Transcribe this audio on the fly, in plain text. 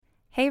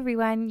Hey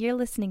everyone, you're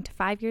listening to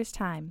 5 Years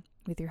Time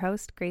with your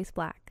host, Grace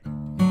Black.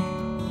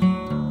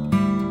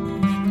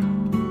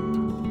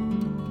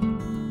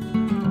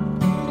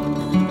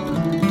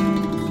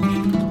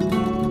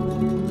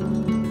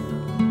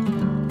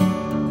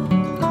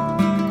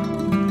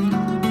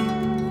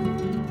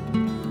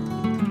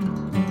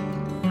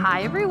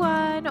 Hi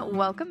everyone,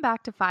 welcome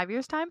back to 5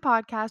 Years Time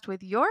podcast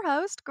with your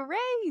host,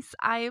 Grace.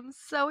 I am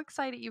so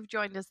excited you've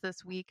joined us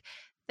this week.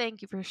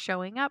 Thank you for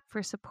showing up,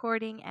 for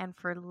supporting, and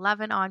for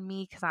loving on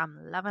me because I'm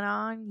loving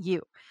on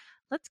you.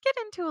 Let's get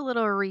into a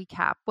little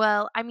recap.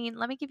 Let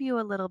me give you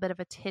a little bit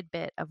of a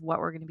tidbit of what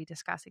we're going to be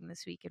discussing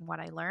this week and what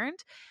I learned.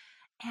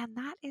 And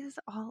that is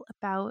all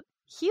about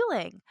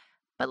healing.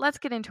 But let's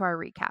get into our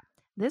recap.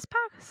 This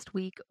past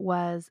week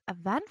was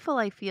eventful,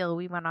 I feel.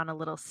 We went on a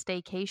little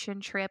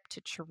staycation trip to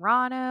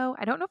Toronto.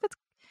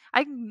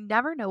 I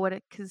never know what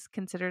it is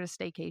considered a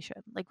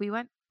staycation. Like we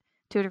went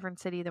to a different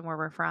city than where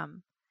we're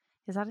from.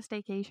 Is that a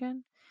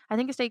staycation? I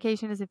think a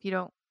staycation is if you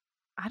don't,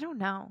 I don't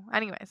know.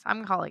 Anyways,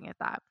 I'm calling it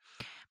that.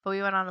 But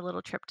we went on a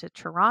little trip to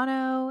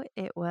Toronto.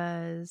 It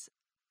was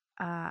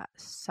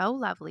so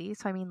lovely.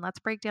 So, let's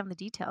break down the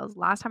details.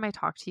 Last time I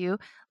talked to you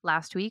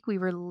last week, we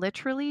were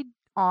literally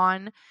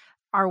on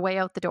our way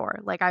out the door.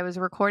 Like I was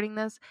recording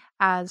this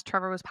as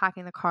Trevor was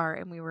packing the car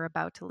and we were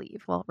about to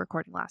leave. Well,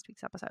 recording last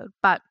week's episode,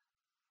 but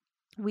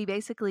we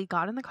basically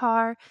got in the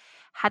car,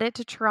 headed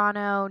to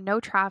Toronto, no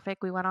traffic.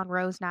 We went on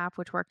Rose Nap,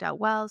 which worked out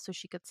well, so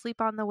she could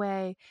sleep on the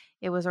way.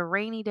 It was a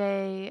rainy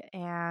day,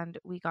 and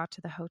we got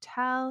to the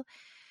hotel.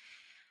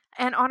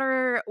 And on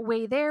our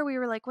way there, we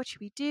were like, what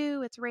should we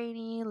do? It's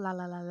rainy, la,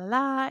 la, la, la,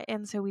 la.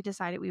 And so we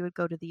decided we would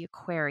go to the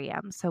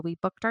aquarium. So we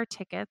booked our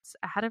tickets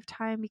ahead of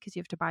time because you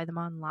have to buy them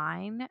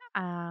online.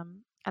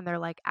 And they're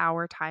like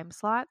hour time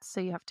slots. So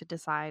you have to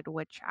decide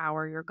which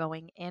hour you're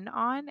going in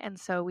on. And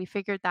so we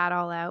figured that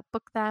all out,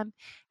 booked them,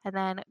 and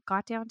then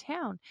got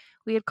downtown.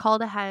 We had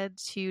called ahead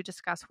to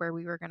discuss where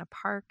we were going to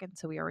park. And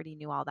so we already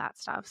knew all that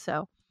stuff.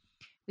 So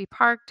we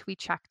parked, we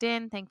checked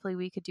in. Thankfully,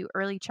 we could do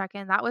early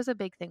check-in. That was a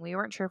big thing. We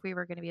weren't sure if we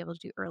were going to be able to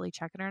do early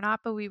check-in or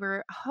not, but we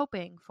were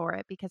hoping for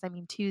it because,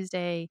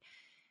 Tuesday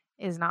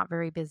is not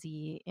very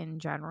busy in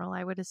general,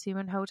 I would assume,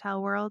 in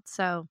hotel world.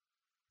 So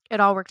it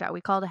all worked out.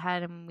 We called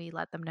ahead and we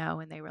let them know,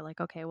 and they were like,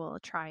 okay, we'll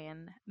try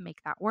and make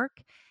that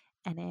work.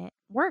 And it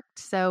worked.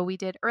 So we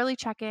did early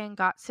check-in,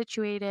 got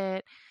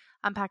situated,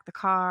 unpacked the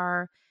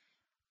car,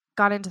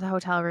 got into the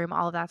hotel room,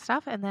 all of that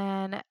stuff, and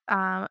then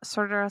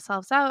sorted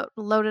ourselves out,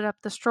 loaded up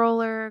the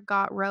stroller,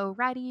 got Ro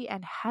ready,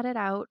 and headed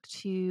out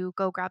to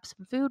go grab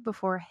some food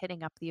before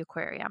hitting up the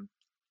aquarium.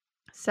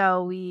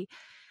 So we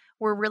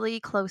were really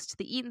close to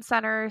the Eaton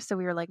Center, so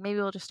we were like, maybe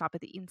we'll just stop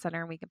at the Eaton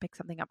Center and we can pick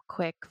something up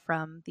quick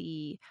from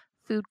the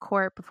food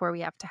court before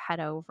we have to head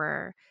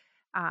over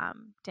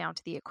down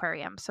to the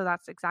aquarium. So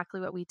that's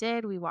exactly what we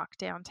did. We walked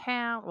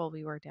downtown. Well,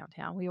 we were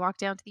downtown. We walked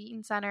down to the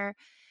Eaton Center,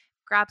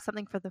 grabbed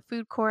something for the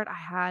food court. I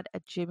had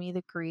a Jimmy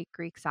the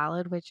Greek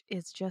salad, which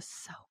is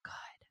just so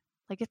good.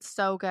 Like it's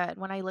so good.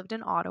 When I lived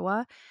in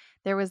Ottawa,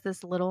 there was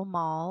this little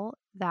mall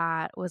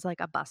that was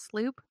like a bus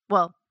loop.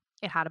 Well,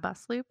 it had a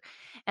bus loop.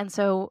 And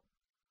so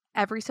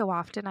every so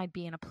often I'd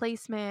be in a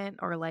placement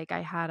or like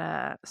I had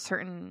a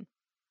certain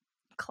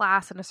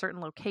class in a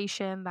certain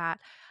location that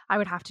I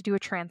would have to do a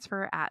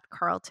transfer at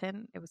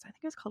Carlton. I think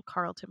it was called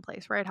Carlton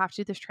Place, where I'd have to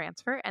do this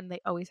transfer, and they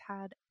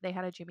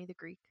had a Jimmy the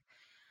Greek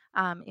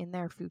in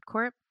their food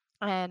court.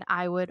 And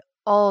I would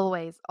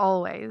always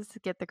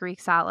get the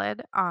Greek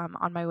salad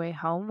on my way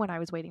home when I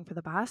was waiting for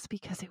the bus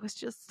because it was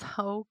just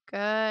so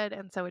good.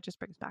 And so it just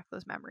brings back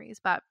those memories.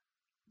 But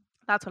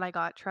that's what I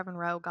got. Trev and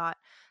Ro got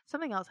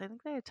something else. I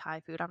think they had Thai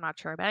food. I'm not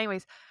sure. But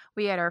anyways,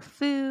 we had our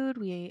food.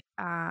 We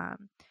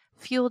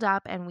fueled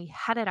up and we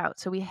headed out.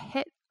 So we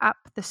hit up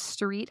the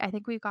street. I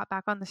think we got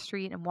back on the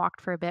street and walked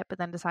for a bit, but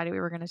then decided we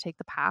were going to take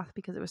the path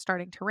because it was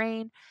starting to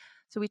rain.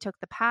 So we took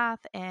the path,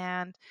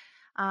 and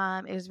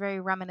it was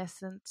very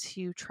reminiscent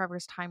to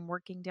Trevor's time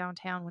working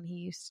downtown when he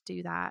used to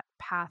do that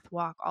path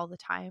walk all the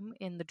time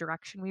in the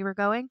direction we were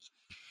going.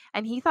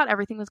 And he thought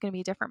everything was going to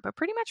be different, but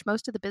pretty much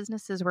most of the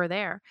businesses were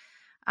there.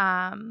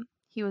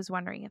 He was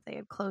wondering if they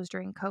had closed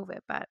during COVID,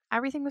 but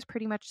everything was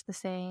pretty much the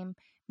same.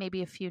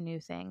 Maybe a few new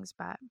things,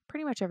 but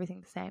pretty much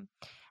everything the same.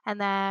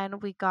 And then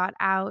we got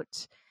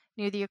out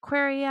near the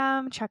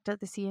aquarium, checked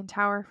out the CN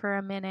Tower for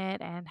a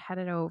minute, and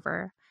headed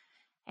over.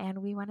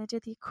 And we went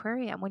into the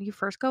aquarium. When you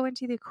first go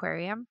into the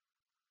aquarium,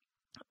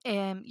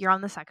 you're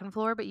on the second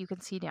floor, but you can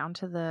see down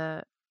to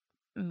the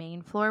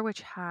main floor,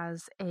 which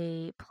has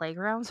a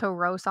playground. So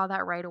Rose saw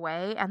that right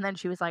away, and then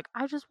she was like,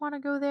 I just want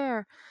to go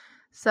there.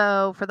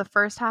 So for the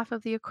first half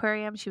of the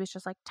aquarium, she was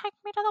just like, take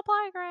me to the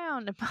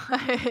playground.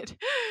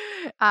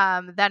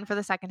 But then for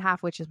the second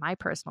half, which is my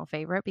personal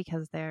favorite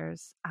because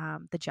there's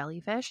the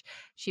jellyfish,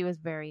 she was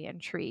very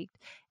intrigued.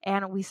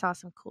 And we saw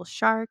some cool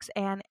sharks.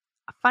 And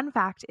a fun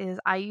fact is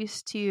I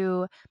used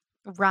to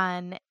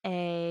run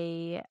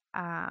a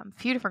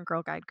few different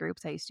Girl Guide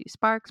groups. I used to do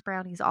Sparks,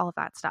 Brownies, all of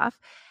that stuff.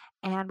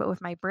 But with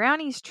my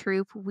Brownies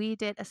troop, we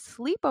did a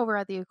sleepover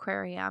at the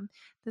aquarium.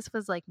 This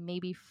was like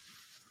maybe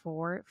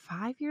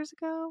 5 years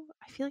ago.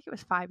 I feel like it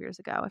was 5 years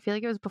ago. I feel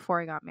like it was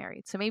before I got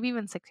married. So maybe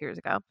even 6 years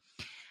ago.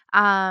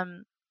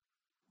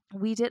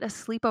 We did a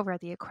sleepover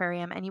at the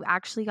aquarium, and you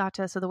actually got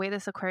to, so the way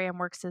this aquarium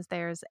works is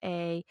there's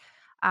a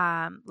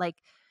like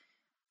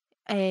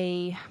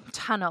a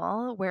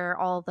tunnel where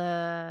all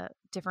the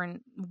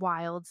different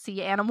wild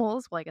sea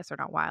animals, well, I guess they're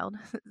not wild,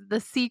 the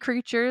sea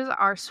creatures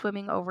are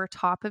swimming over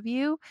top of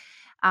you.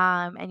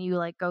 And you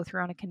like go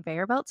through on a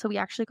conveyor belt. So we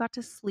actually got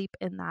to sleep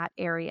in that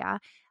area,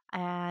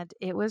 and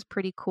it was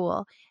pretty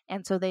cool.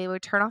 And so they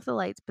would turn off the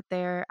lights, but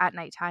there at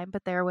nighttime,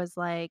 but there was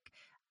like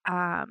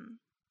a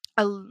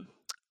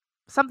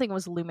something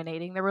was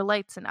illuminating. There were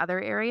lights in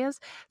other areas.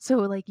 So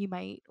like you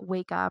might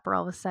wake up, or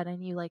all of a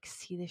sudden you like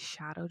see this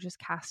shadow just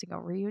casting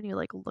over you, and you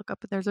like look up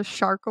and there's a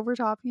shark over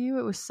top of you.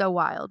 It was so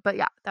wild. But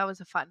yeah, that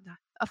was a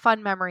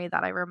fun memory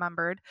that I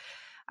remembered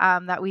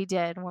that we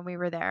did when we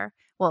were there.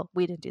 Well,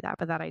 we didn't do that,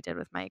 but that I did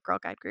with my Girl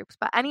Guide groups.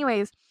 But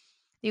anyways,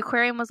 the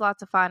aquarium was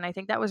lots of fun. I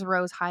think that was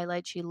Rose's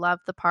highlight. She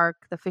loved the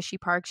park, the fishy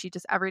park. She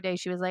just every day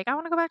she was like, I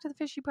want to go back to the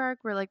fishy park.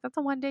 We're like, that's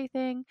a one-day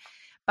thing.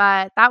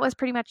 But that was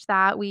pretty much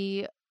that.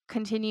 We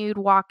continued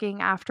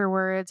walking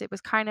afterwards. It was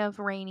kind of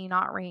rainy,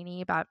 not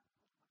rainy, but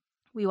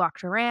we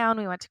walked around.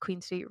 We went to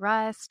Queen Street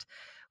Rest.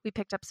 We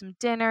picked up some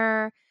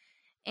dinner.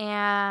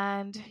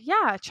 And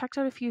yeah, checked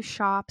out a few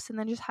shops, and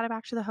then just headed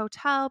back to the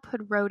hotel,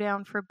 put Ro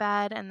down for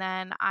bed. And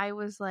then I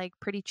was like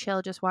pretty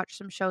chill, just watched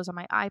some shows on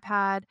my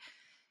iPad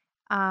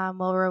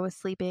while Ro was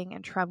sleeping,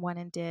 and Trev went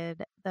and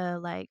did the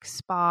like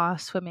spa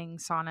swimming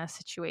sauna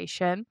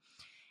situation.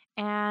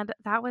 And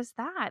that was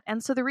that.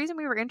 And so the reason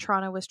we were in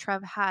Toronto was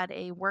Trev had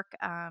a work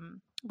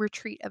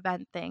retreat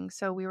event thing.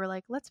 So we were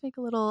like, let's make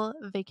a little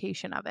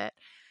vacation of it.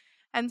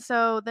 And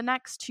so the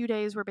next 2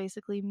 days were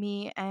basically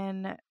me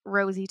and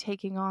Rosie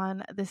taking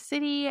on the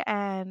city,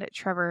 and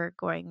Trevor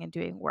going and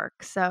doing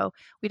work. So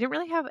we didn't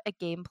really have a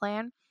game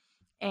plan.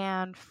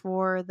 And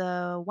for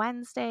the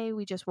Wednesday,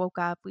 we just woke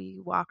up, we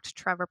walked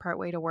Trevor part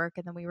way to work,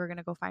 and then we were going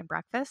to go find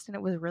breakfast. And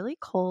it was really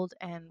cold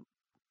and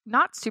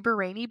not super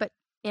rainy, but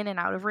in and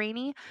out of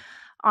rainy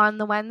on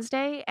the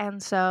Wednesday.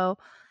 And so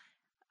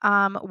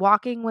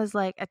walking was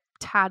like a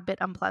tad bit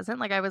unpleasant.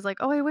 Like I was like,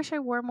 oh, I wish I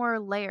wore more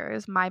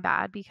layers. My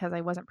bad, because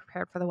I wasn't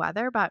prepared for the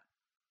weather, but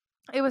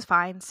it was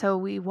fine. So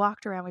we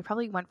walked around. We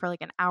probably went for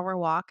like an hour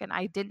walk, and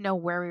I didn't know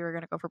where we were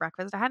going to go for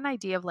breakfast. I had an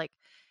idea of like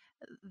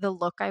the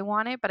look I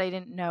wanted, but I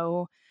didn't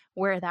know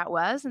where that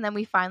was. And then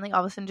we finally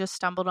all of a sudden just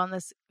stumbled on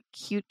this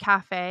cute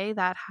cafe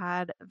that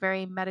had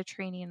very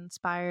Mediterranean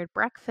inspired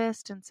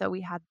breakfast. And so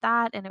we had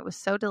that, and it was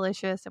so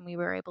delicious. And we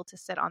were able to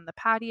sit on the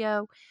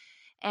patio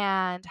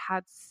and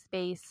had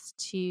space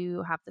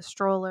to have the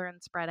stroller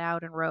and spread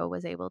out, and Ro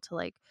was able to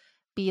like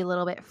be a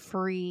little bit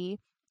free,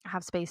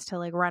 have space to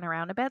like run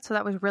around a bit. So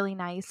that was really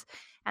nice.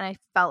 And I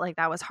felt like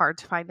that was hard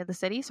to find in the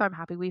city. So I'm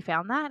happy we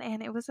found that.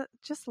 And it was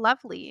just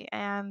lovely.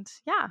 And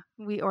yeah,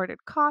 we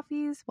ordered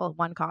coffees. Well,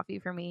 one coffee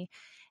for me.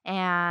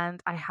 And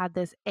I had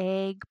this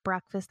egg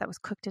breakfast that was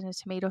cooked in a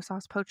tomato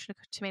sauce, poached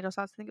tomato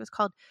sauce. I think it was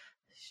called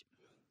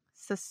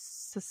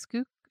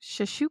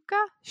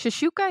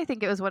Shashuka, I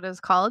think it was what it was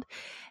called.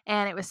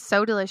 And it was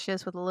so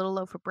delicious, with a little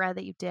loaf of bread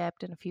that you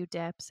dipped and a few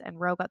dips. And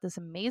Ro got this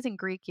amazing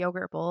Greek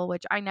yogurt bowl,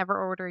 which I never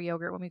order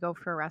yogurt when we go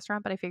for a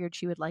restaurant, but I figured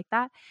she would like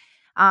that.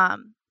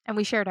 And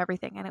we shared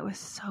everything, and it was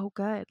so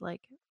good.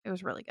 Like, it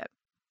was really good.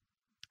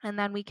 And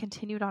then we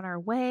continued on our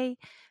way,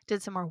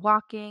 did some more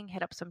walking,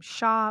 hit up some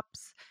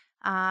shops.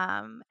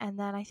 And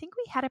then I think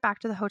we headed back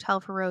to the hotel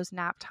for Ro's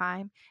nap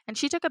time. And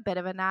she took a bit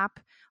of a nap.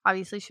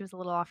 Obviously, she was a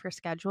little off her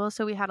schedule.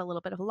 So we had a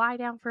little bit of a lie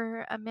down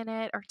for a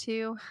minute or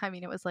two. I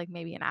mean, it was like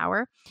maybe an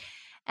hour.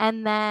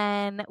 And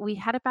then we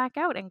headed back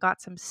out and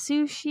got some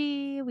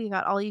sushi. We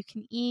got all you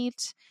can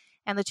eat.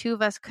 And the two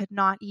of us could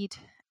not eat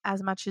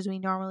as much as we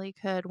normally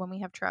could when we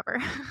have Trevor.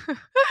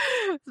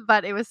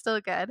 But it was still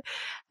good.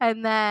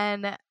 And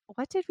then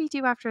what did we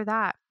do after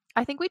that?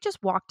 I think we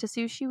just walked to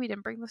sushi. We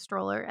didn't bring the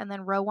stroller. And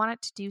then Ro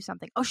wanted to do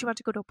something. Oh, she wanted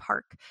to go to a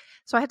park.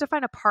 So I had to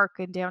find a park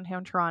in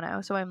downtown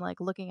Toronto. So I'm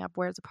like looking up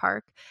where's a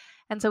park.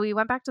 And so we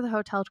went back to the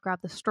hotel to grab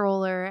the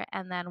stroller,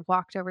 and then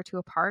walked over to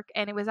a park.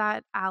 And it was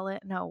at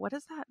what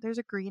is that? There's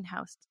a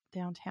greenhouse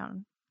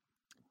downtown.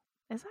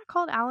 Is that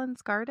called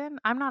Allen's Garden?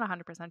 I'm not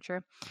 100%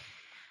 sure.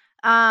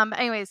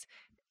 Anyways,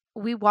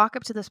 we walk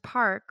up to this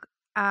park.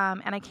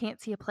 And I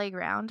can't see a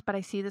playground, but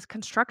I see this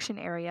construction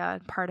area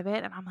and part of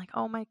it. And I'm like,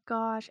 oh my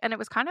gosh. And it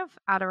was kind of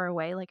out of our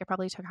way. Like, it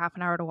probably took half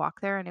an hour to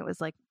walk there, and it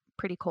was like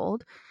pretty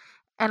cold.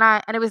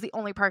 And it was the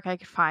only park I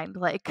could find,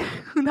 like,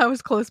 that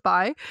was close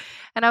by.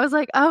 And I was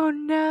like, oh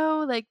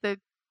no, like the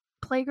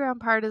playground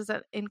part is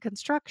in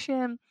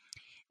construction.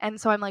 And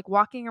so I'm like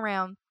walking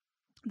around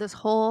this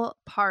whole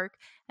park,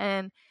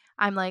 and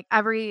I'm like,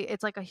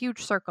 it's like a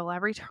huge circle.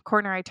 Every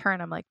corner I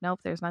turn, I'm like,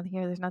 nope, there's nothing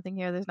here. There's nothing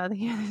here. There's nothing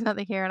here. There's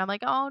nothing here. And I'm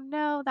like, oh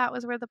no, that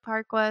was where the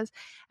park was.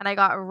 And I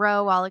got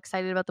Ro all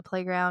excited about the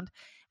playground.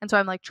 And so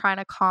I'm like trying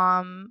to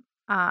calm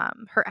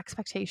her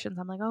expectations.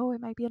 I'm like, oh,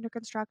 it might be under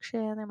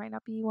construction. There might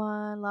not be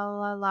one, la, la,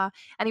 la, la.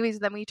 Anyways,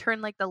 then we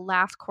turn like the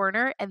last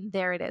corner and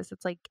there it is.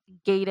 It's like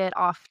gated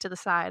off to the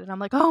side. And I'm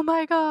like, oh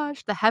my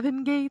gosh, the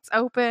heaven gates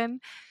open.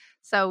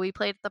 So we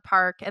played at the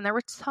park and there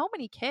were so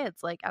many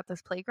kids like at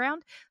this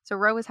playground. So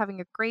Ro was having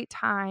a great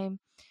time.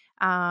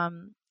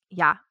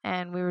 Yeah.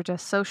 And we were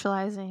just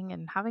socializing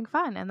and having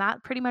fun. And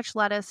that pretty much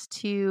led us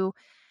to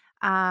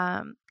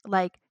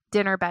like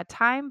dinner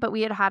bedtime, but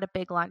we had a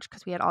big lunch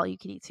because we had all you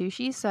can eat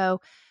sushi.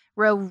 So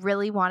Ro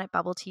really wanted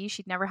bubble tea.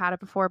 She'd never had it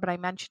before, but I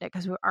mentioned it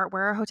because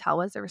where our hotel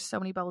was, there were so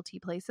many bubble tea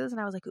places.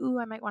 And I was like, ooh,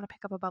 I might want to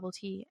pick up a bubble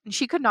tea. And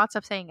she could not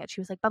stop saying it. She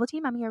was like, bubble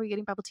tea, mommy, are we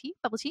getting bubble tea?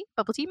 Bubble tea?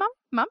 Bubble tea,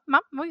 mom, are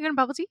we getting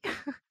bubble tea?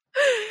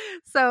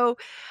 So,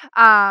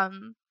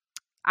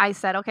 I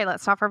said, okay,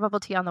 let's stop for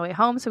bubble tea on the way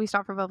home. So we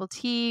stopped for bubble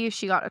tea.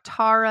 She got a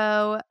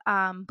taro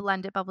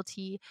blended bubble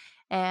tea,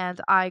 and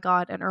I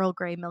got an Earl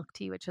Grey milk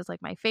tea, which is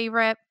like my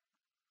favorite.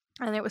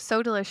 And it was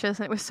so delicious,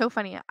 and it was so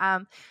funny.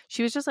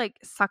 She was just like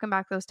sucking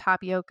back those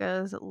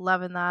tapiocas,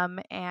 loving them,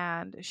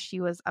 and she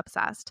was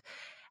obsessed.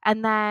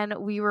 And then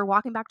we were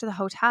walking back to the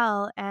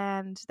hotel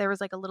and there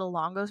was like a little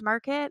Longo's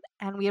market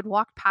and we had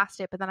walked past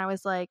it, but then I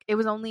was like, it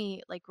was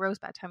only like Rose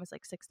bedtime was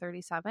like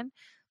 6:37.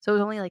 So it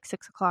was only like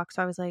 6 o'clock.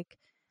 So I was like,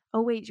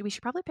 oh wait, we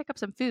should probably pick up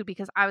some food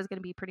because I was going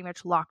to be pretty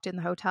much locked in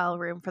the hotel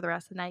room for the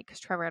rest of the night because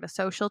Trevor had a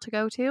social to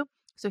go to.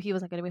 So he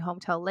wasn't going to be home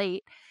till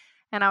late.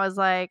 And I was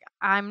like,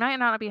 I might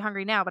not be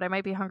hungry now, but I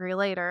might be hungry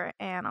later,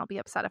 and I'll be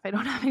upset if I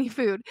don't have any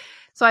food.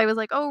 So I was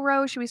like, oh,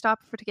 Rose, should we stop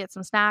to get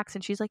some snacks?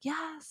 And she's like,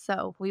 yeah.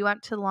 So we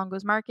went to the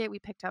Longo's Market. We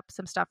picked up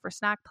some stuff for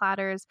snack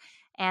platters,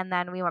 and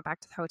then we went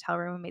back to the hotel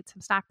room and made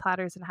some snack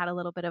platters and had a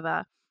little bit of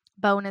a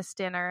bonus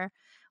dinner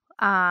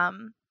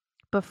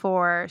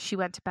before she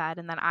went to bed.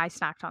 And then I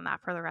snacked on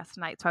that for the rest of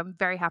the night. So I'm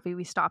very happy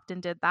we stopped and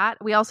did that.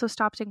 We also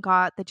stopped and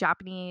got the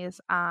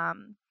Japanese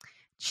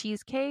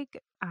cheesecake.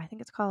 I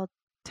think it's called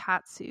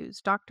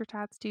Tatsu's, Dr.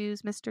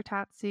 Tatsu's, Mr.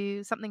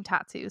 Tatsu's, something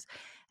Tatsu's.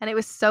 And it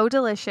was so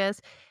delicious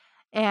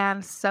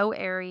and so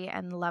airy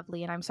and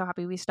lovely. And I'm so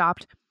happy we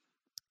stopped.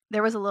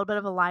 There was a little bit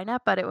of a lineup,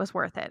 but it was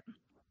worth it.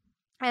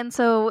 And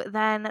so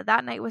then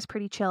that night was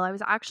pretty chill. I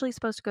was actually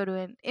supposed to go to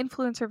an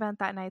influencer event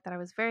that night that I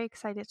was very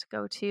excited to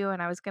go to.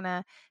 And I was going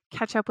to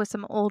catch up with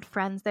some old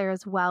friends there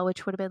as well,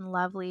 which would have been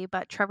lovely.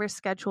 But Trevor's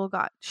schedule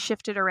got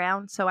shifted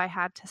around. So I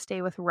had to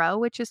stay with Ro,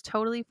 which is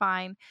totally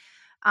fine.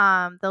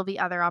 There'll be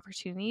other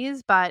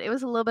opportunities, but it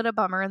was a little bit of a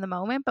bummer in the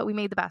moment, but we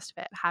made the best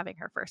of it, having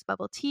her first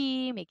bubble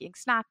tea, making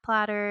snack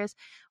platters,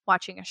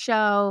 watching a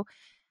show.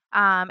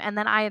 And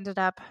then I ended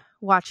up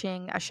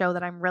watching a show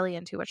that I'm really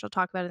into, which I'll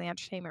talk about in the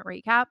entertainment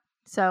recap.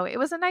 So it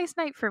was a nice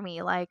night for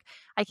me. Like,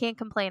 I can't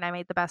complain. I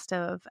made the best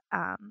of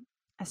a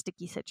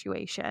sticky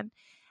situation.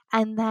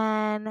 And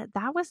then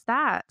that was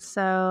that.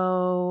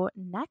 So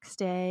next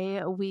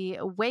day we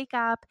wake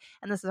up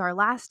and this is our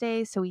last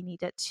day. So we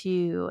needed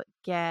to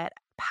get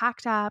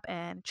packed up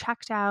and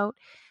checked out.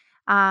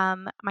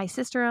 My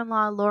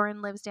sister-in-law,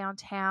 Lauren, lives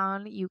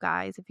downtown. You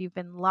guys, if you've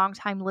been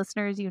longtime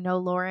listeners, you know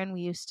Lauren.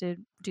 We used to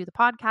do the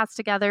podcast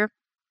together.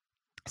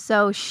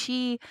 So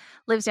she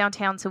lives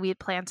downtown. So we had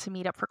planned to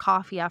meet up for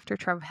coffee after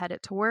Trev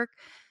headed to work.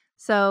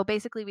 So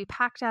basically we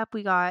packed up,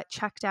 we got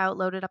checked out,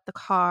 loaded up the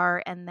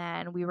car, and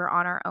then we were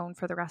on our own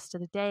for the rest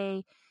of the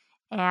day.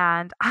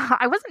 And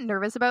I wasn't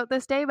nervous about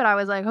this day, but I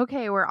was like,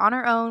 okay, we're on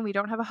our own. We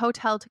don't have a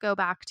hotel to go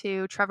back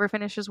to. Trevor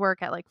finishes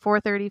work at like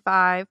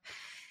 4:35.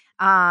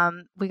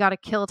 We got to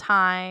kill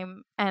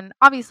time and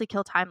obviously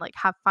kill time, like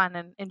have fun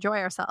and enjoy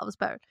ourselves,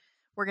 but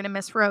we're going to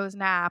miss Rose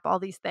nap, all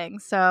these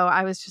things. So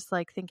I was just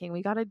like thinking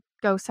we got to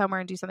go somewhere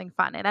and do something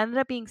fun. It ended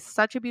up being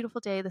such a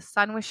beautiful day. The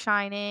sun was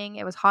shining.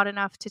 It was hot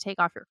enough to take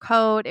off your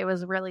coat. It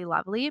was really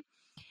lovely.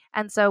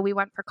 And so we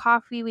went for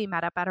coffee. We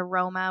met up at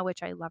Aroma,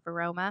 which I love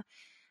Aroma,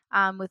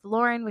 with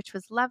Lauren, which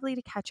was lovely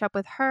to catch up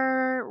with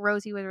her.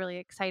 Rosie was really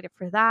excited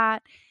for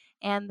that.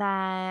 And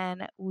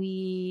then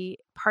we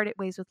parted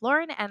ways with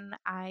Lauren and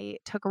I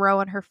took Ro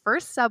on her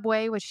first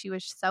Subway, which she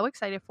was so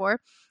excited for.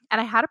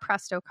 And I had a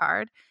Presto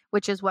card,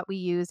 which is what we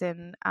use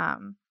in, I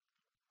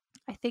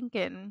think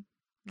in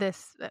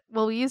this,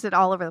 well, we use it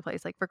all over the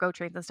place, like for GO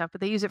trains and stuff,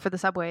 but they use it for the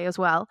Subway as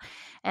well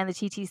and the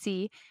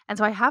TTC. And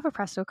so I have a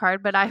Presto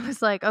card, but I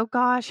was like, oh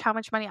gosh, how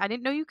much money? I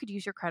didn't know you could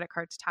use your credit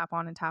card to tap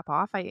on and tap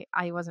off.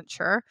 I wasn't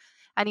sure.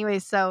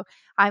 Anyways, so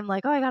I'm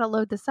like, oh, I got to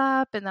load this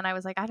up. And then I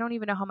was like, I don't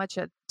even know how much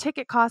a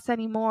ticket costs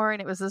anymore. And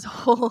it was this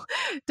whole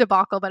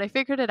debacle, but I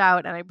figured it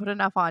out and I put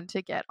enough on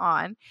to get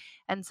on.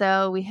 And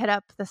so we hit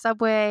up the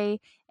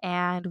Subway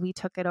and we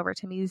took it over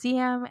to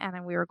museum and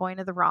then we were going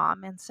to the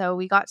ROM. And so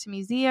we got to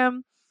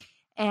museum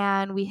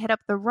and we hit up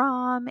the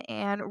ROM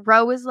and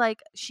Ro was like,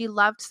 she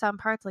loved some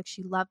parts, like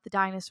she loved the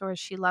dinosaurs.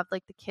 She loved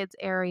like the kids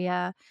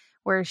area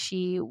where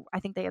I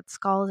think they had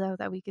skulls out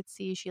that we could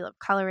see. She loved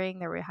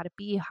coloring. Had a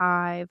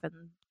beehive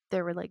and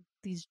there were like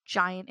these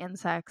giant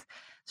insects.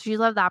 So she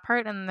loved that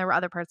part. And there were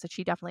other parts that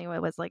she definitely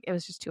was like, it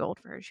was just too old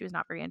for her. She was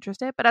not very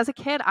interested. But as a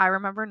kid, I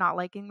remember not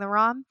liking the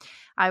ROM.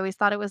 I always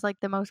thought it was like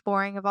the most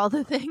boring of all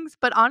the things.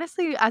 But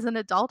honestly, as an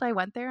adult, I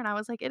went there and I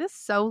was like, it is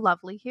so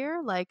lovely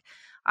here. Like,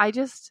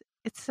 it's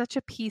such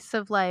a piece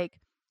of like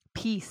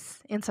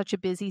peace in such a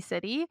busy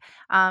city,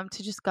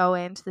 to just go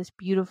into this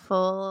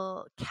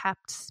beautiful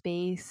kept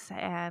space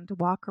and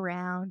walk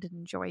around and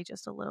enjoy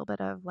just a little bit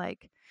of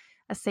like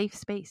a safe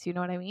space. You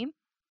know what I mean?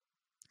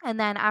 And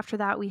then after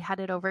that, we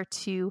headed over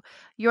to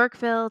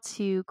Yorkville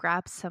to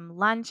grab some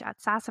lunch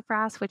at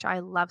Sassafras, which I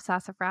love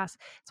Sassafras.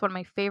 It's one of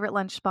my favorite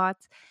lunch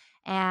spots.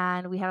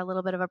 And we had a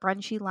little bit of a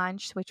brunchy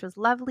lunch, which was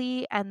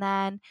lovely. And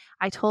then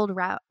I told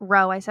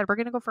Ro, I said, we're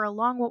going to go for a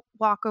long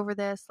walk over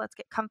this. Let's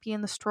get comfy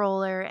in the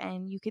stroller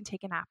and you can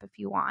take a nap if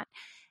you want.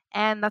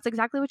 And that's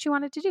exactly what she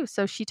wanted to do.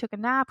 So she took a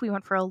nap. We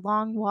went for a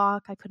long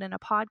walk. I put in a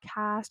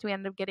podcast. We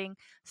ended up getting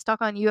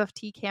stuck on U of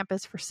T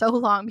campus for so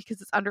long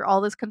because it's under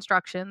all this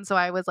construction. So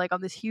I was like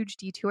on this huge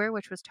detour,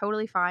 which was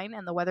totally fine.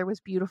 And the weather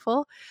was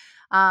beautiful.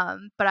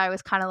 But I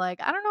was kind of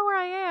like, I don't know where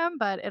I am,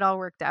 but it all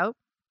worked out.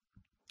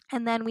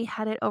 And then we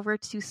headed over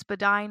to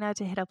Spadina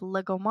to hit up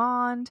Le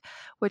Gourmand,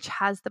 which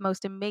has the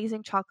most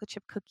amazing chocolate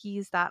chip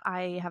cookies that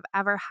I have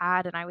ever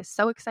had. And I was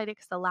so excited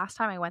because the last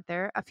time I went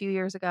there a few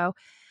years ago,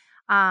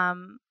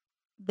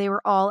 they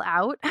were all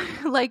out.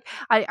 Like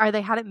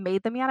they hadn't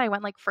made them yet. I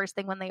went like first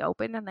thing when they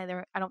opened and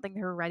I don't think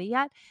they were ready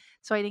yet.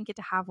 So I didn't get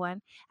to have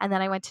one. And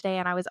then I went today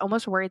and I was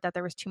almost worried that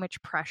there was too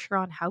much pressure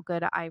on how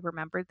good I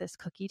remembered this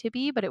cookie to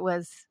be, but it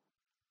was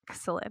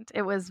excellent.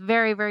 It was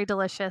very, very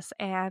delicious.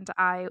 And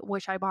I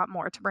wish I bought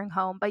more to bring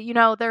home, but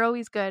they're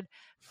always good,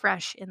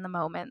 fresh in the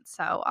moment.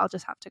 So I'll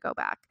just have to go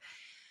back.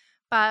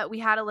 But we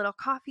had a little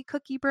coffee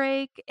cookie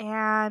break.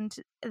 And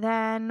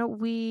then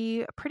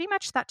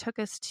that took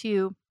us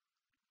to,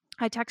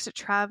 I texted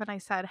Trev and I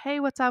said, hey,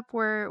 what's up?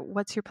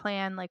 What's your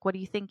plan? Like, what are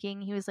you thinking?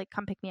 He was like,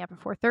 come pick me up at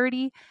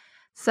 4:30.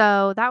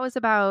 So that was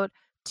about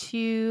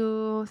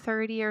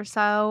 2:30 or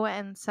so.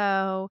 And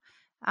so,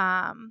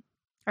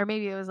 or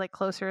maybe it was like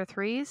closer to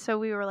 3. So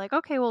we were like,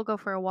 okay, we'll go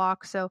for a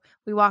walk. So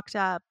we walked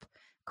up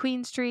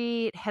Queen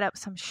Street, hit up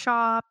some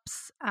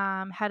shops,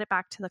 headed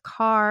back to the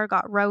car,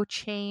 got Ro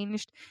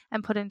changed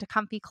and put into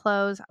comfy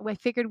clothes. I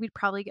figured we'd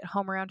probably get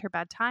home around her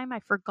bedtime. I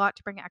forgot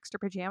to bring extra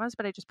pajamas,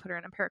 but I just put her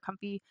in a pair of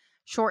comfy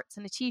shorts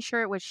and a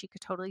t-shirt, which she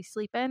could totally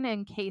sleep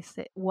in case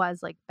it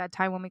was like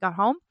bedtime when we got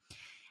home.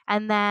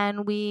 And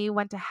then we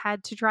went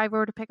ahead to drive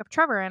over to pick up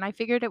Trevor. And I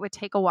figured it would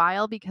take a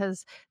while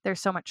because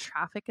there's so much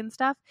traffic and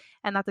stuff.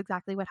 And that's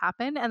exactly what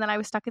happened. And then I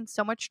was stuck in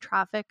so much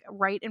traffic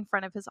right in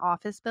front of his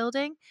office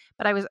building.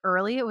 But I was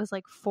early. It was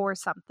like 4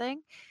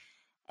 something.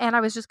 And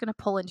I was just going to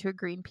pull into a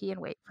Green Pea and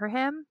wait for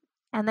him.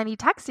 And then he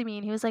texted me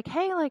and he was like,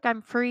 hey, like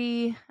I'm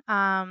free.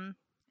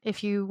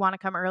 If you want to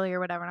come early or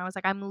whatever. And I was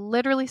like, I'm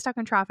literally stuck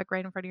in traffic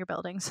right in front of your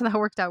building. So that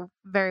worked out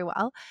very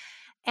well.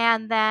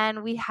 And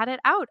then we headed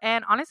out.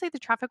 And honestly, the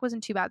traffic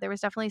wasn't too bad. There was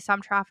definitely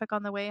some traffic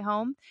on the way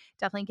home,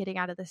 definitely getting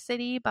out of the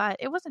city, but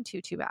it wasn't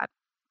too bad.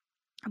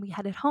 And we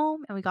headed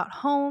home and we got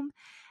home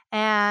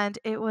and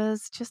it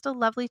was just a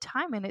lovely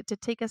time. And it did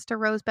take us to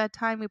Ro's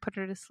bedtime. We put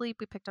her to sleep.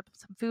 We picked up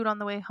some food on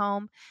the way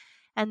home.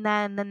 And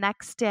then the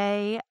next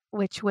day,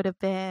 which would have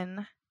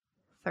been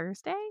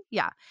Thursday,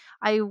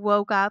 I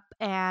woke up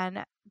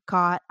and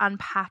got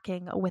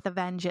unpacking with a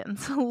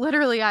vengeance.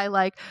 Literally, I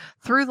like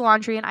threw the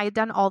laundry, and I had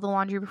done all the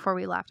laundry before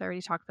we left. I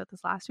already talked about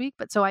this last week,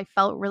 but so I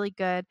felt really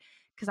good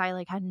because I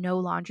like had no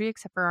laundry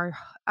except for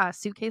our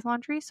suitcase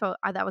laundry. So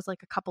that was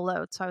like a couple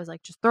loads. So I was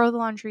like, just throw the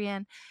laundry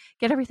in,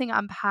 get everything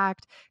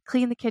unpacked,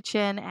 clean the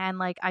kitchen, and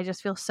like I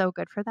just feel so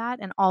good for that.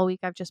 And all week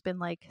I've just been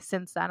like,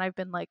 since then I've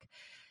been like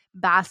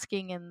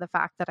basking in the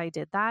fact that I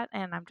did that,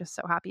 and I'm just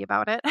so happy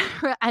about it.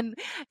 And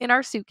in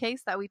our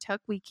suitcase that we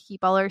took, we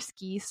keep all our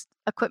ski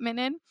equipment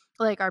in,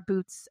 like our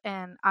boots,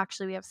 and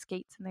actually we have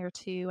skates in there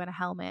too and a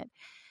helmet.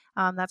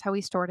 That's how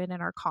we stored it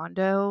in our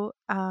condo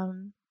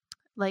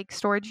like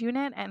storage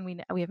unit, and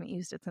we haven't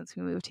used it since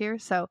we moved here.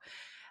 So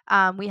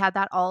we had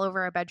that all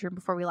over our bedroom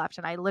before we left,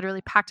 and I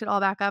literally packed it all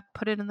back up,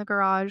 put it in the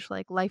garage.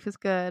 Like, life is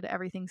good,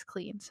 everything's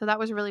clean. So that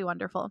was really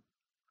wonderful.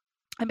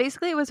 And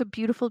basically, it was a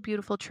beautiful,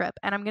 beautiful trip.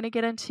 And I'm going to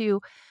get into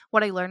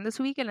what I learned this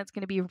week, and it's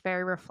going to be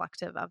very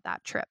reflective of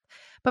that trip.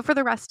 But for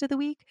the rest of the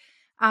week,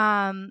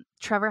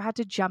 Trevor had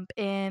to jump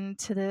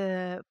into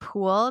the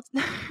pool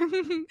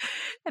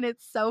and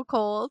it's so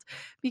cold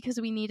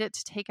because we needed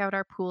to take out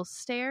our pool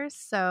stairs.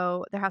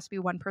 So there has to be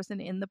one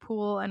person in the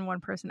pool and one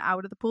person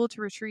out of the pool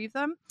to retrieve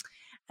them.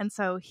 And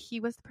so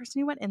he was the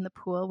person who went in the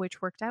pool,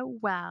 which worked out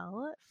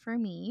well for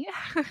me.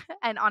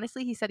 And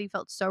honestly, he said he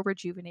felt so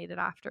rejuvenated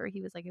after.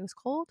 He was like, it was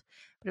cold,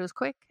 but it was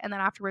quick. And then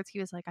afterwards, he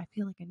was like, I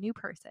feel like a new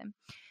person.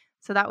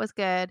 So that was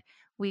good.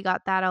 We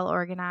got that all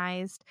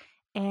organized.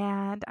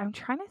 And I'm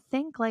trying to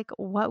think like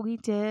what we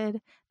did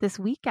this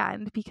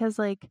weekend because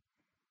like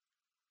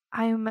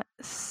I'm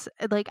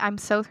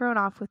so thrown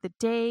off with the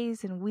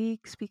days and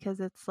weeks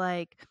because it's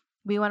like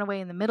we went away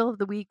in the middle of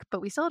the week,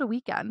 but we still had a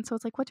weekend. So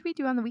it's like, what do we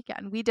do on the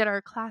weekend? We did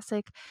our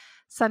classic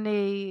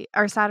Saturday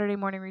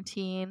morning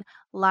routine,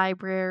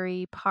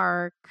 library,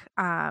 park,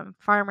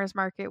 farmer's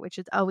market, which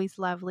is always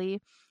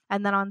lovely.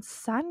 And then on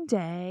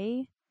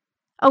Sunday,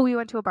 we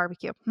went to a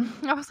barbecue.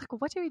 I was like, well,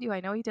 what did we do?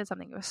 I know we did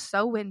something. It was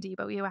so windy,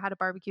 but we had a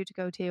barbecue to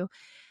go to.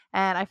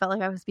 And I felt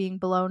like I was being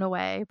blown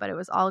away, but it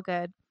was all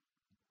good.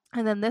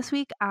 And then this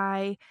week,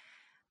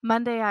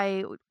 Monday,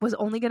 I was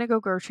only going to go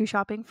grocery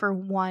shopping for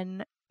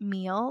one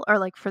meal, or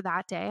like for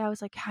that day. I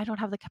was like, I don't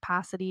have the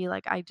capacity.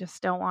 Like, I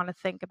just don't want to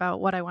think about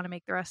what I want to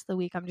make the rest of the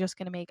week.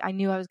 I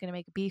knew I was going to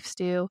make a beef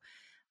stew.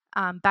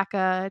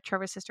 Becca,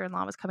 Trevor's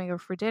sister-in-law, was coming over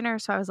for dinner.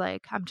 So I was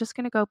like, I'm just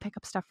going to go pick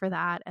up stuff for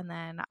that. And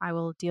then I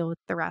will deal with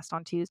the rest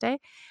on Tuesday.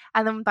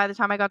 And then by the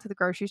time I got to the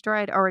grocery store,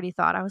 I'd already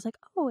thought, I was like,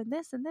 oh, and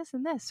this and this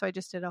and this. So I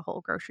just did a whole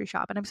grocery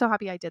shop. And I'm so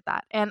happy I did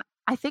that. And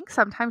I think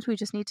sometimes we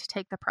just need to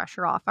take the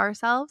pressure off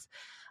ourselves.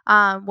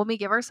 When we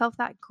give ourselves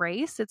that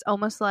grace, it's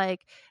almost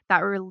like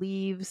that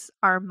relieves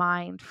our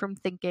mind from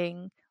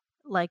thinking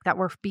like that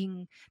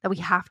that we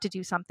have to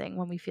do something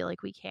when we feel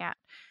like we can't.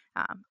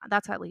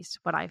 That's at least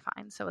what I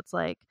find. So it's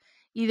like,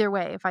 either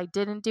way, if I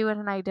didn't do it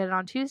and I did it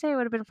on Tuesday, it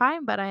would have been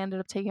fine, but I ended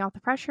up taking off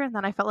the pressure, and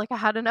then I felt like I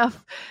had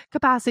enough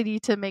capacity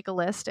to make a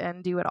list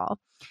and do it all.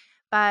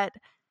 But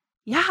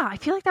yeah, I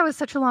feel like that was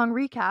such a long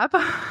recap,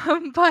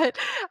 but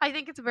I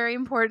think it's very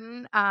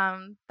important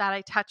that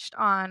I touched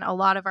on a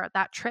lot of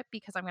that trip,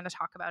 because I'm going to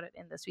talk about it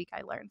in This Week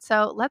I Learned.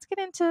 So let's get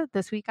into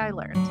This Week I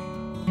Learned.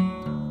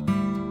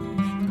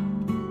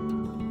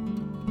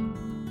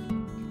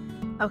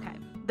 Okay,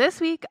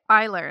 this week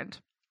I learned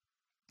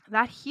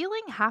that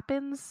healing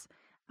happens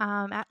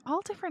at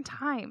all different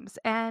times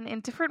and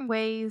in different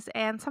ways.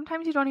 And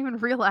sometimes you don't even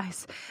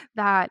realize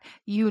that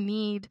you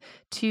need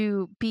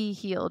to be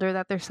healed, or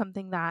that there's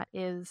something that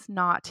is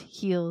not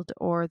healed,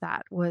 or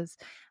that was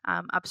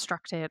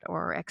obstructed,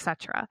 or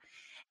etc.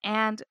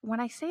 And when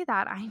I say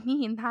that, I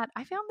mean that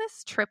I found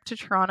this trip to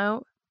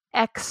Toronto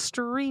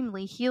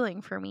extremely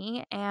healing for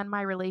me and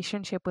my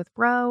relationship with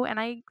Ro. And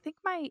I think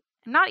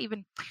not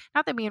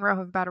that me and Ro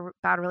have a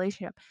bad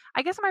relationship.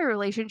 I guess my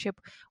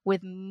relationship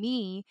with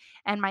me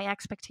and my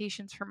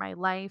expectations for my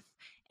life,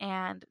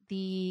 and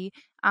the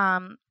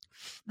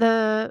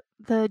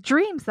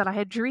dreams that I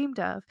had dreamed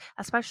of,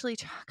 especially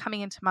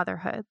coming into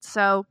motherhood.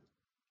 So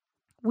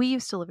we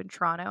used to live in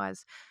Toronto,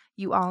 as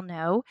you all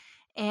know,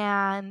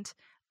 and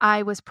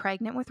I was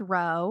pregnant with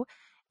Ro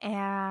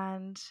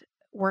and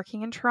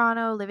working in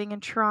Toronto, living in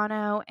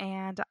Toronto,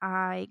 and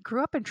I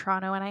grew up in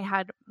Toronto, and I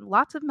had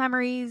lots of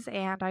memories,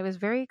 and I was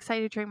very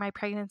excited during my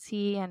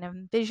pregnancy and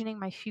envisioning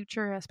my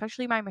future,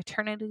 especially my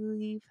maternity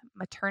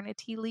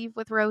leave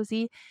with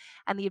Rosie,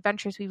 and the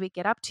adventures we would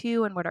get up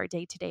to, and what our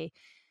day-to-day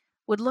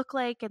would look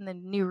like, and the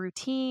new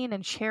routine,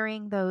 and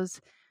sharing those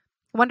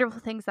wonderful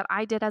things that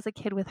I did as a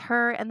kid with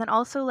her. And then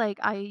also, like,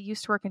 I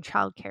used to work in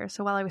childcare,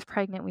 so while I was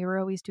pregnant, we were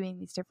always doing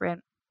these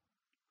different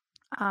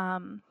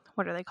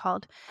what are they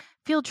called?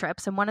 Field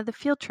trips. And one of the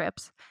field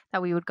trips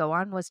that we would go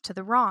on was to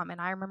the ROM. And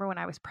I remember when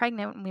I was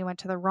pregnant, when we went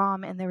to the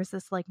ROM, and there was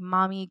this like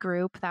mommy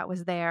group that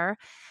was there.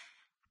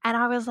 And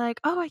I was like,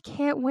 oh, I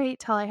can't wait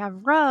till I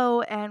have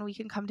Ro and we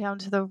can come down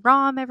to the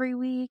ROM every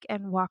week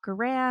and walk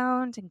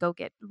around and go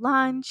get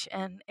lunch.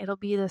 And it'll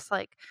be this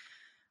like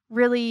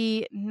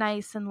really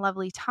nice and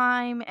lovely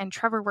time. And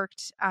Trevor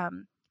worked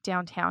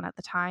downtown at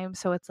the time.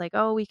 So it's like,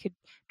 oh, we could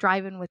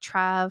drive in with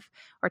Trev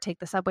or take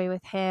the subway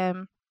with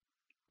him,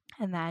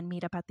 and then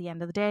meet up at the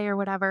end of the day or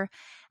whatever.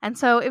 And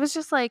so it was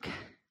just like,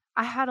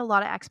 I had a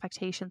lot of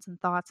expectations and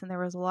thoughts, and there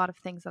was a lot of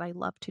things that I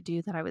loved to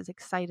do that I was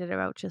excited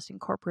about just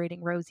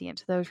incorporating Rosie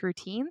into those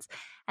routines.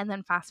 And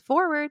then fast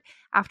forward,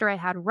 after I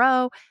had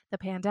Ro, the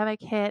pandemic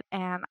hit,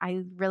 and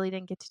I really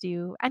didn't get to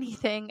do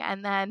anything.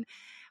 And then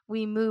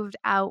we moved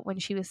out when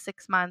she was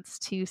 6 months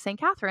to St.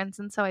 Catharines.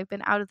 And so I've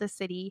been out of the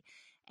city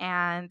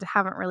and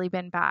haven't really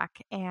been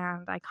back.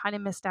 And I kind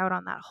of missed out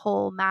on that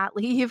whole mat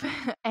leave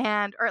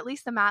or at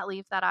least the mat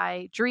leave that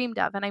I dreamed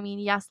of. And I mean,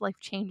 yes, life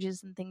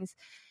changes and things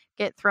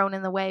get thrown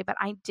in the way, but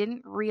I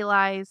didn't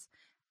realize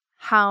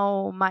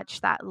how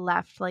much that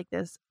left like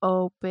this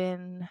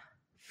open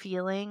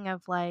feeling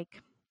of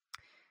like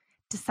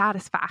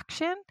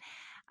dissatisfaction.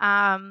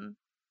 And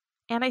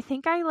I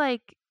think I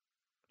like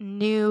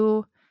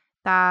knew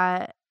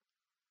that,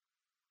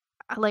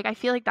 like, I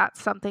feel like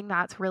that's something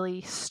that's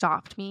really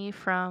stopped me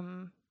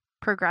from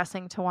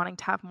progressing to wanting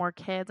to have more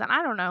kids. And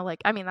I don't know,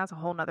 like, I mean, that's a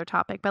whole nother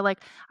topic, but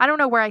like, I don't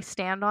know where I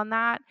stand on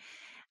that.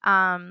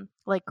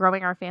 Like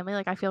growing our family,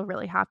 like I feel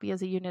really happy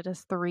as a unit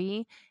as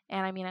 3.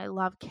 And I mean, I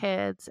love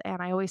kids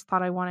and I always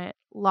thought I wanted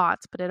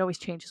lots, but it always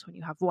changes when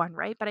you have one,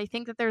 right? But I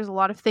think that there's a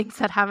lot of things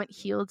that haven't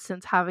healed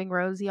since having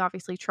Rosie,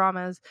 obviously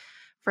traumas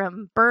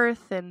from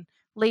birth and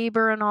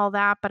labor and all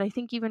that. But I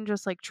think even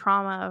just like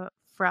trauma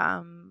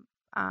from,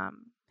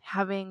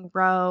 having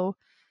Ro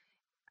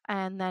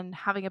and then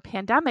having a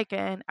pandemic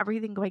and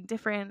everything going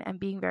different and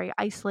being very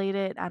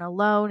isolated and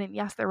alone. And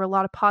yes, there were a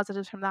lot of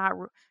positives from that.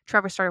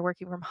 Trevor started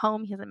working from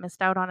home. He hasn't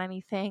missed out on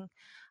anything.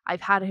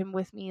 I've had him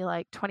with me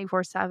like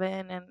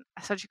 24/7 and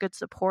such a good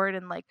support.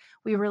 And like,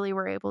 we really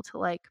were able to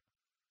like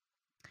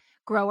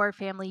grow our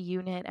family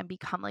unit and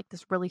become like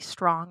this really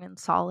strong and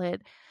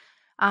solid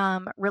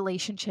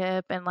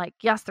relationship. And like,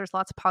 yes, there's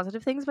lots of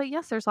positive things, but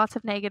yes, there's lots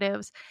of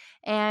negatives.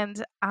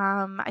 And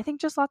I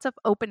think just lots of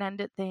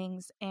open-ended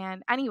things.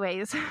 And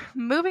anyways,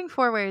 moving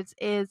forwards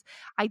is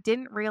I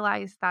didn't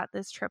realize that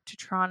this trip to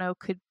Toronto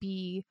could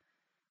be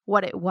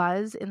what it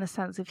was in the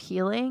sense of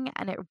healing.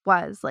 And it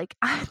was like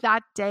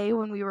that day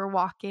when we were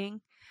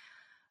walking,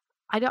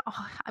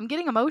 I'm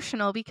getting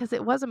emotional because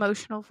it was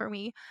emotional for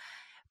me.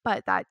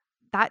 But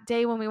that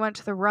day when we went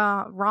to the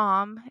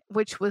ROM,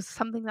 which was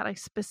something that I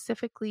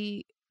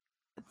specifically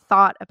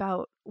thought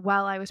about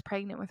while I was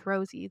pregnant with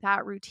Rosie,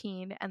 that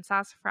routine, and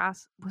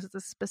Sassafras was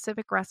the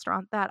specific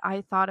restaurant that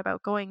I thought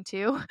about going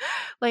to.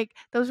 Like,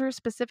 those were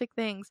specific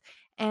things.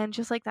 And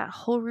just like that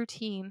whole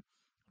routine,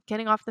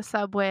 getting off the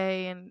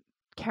subway and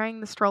carrying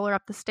the stroller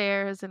up the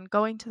stairs and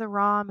going to the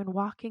ROM and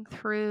walking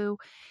through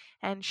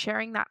and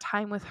sharing that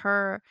time with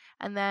her,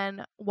 and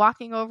then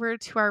walking over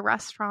to our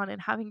restaurant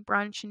and having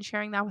brunch and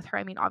sharing that with her.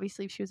 I mean,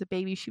 obviously, if she was a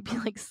baby, she'd be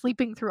like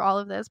sleeping through all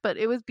of this, but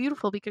it was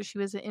beautiful because she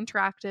was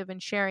interactive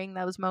and sharing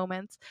those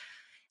moments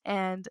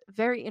and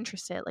very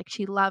interested. Like,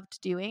 she loved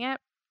doing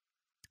it.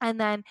 And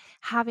then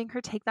having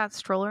her take that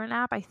stroller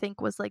nap, I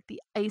think, was like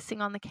the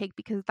icing on the cake,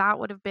 because that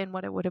would have been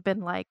what it would have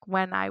been like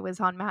when I was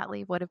on mat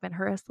leave, would have been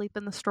her asleep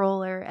in the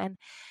stroller and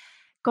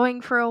going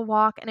for a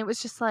walk. And it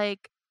was just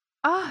like,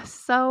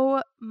 so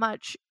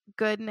much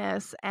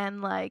goodness.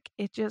 And like,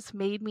 it just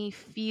made me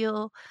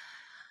feel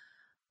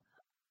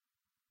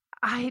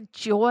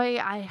joy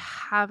I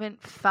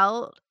haven't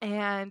felt.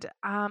 And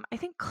I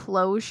think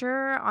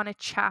closure on a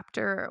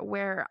chapter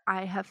where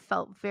I have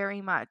felt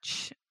very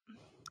much,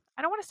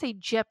 I don't want to say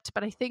gypped,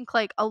 but I think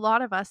like a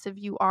lot of us, if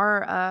you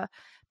are a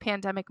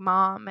pandemic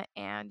mom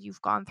and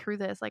you've gone through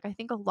this, like, I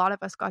think a lot of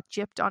us got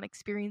gypped on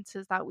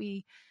experiences that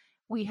we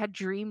had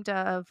dreamed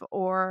of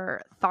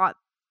or thought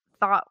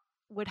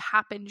would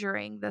happen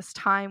during this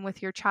time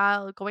with your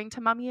child, going to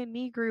mommy and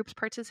me groups,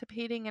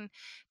 participating in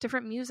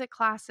different music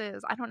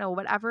classes, I don't know,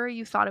 whatever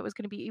you thought it was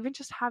going to be, even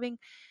just having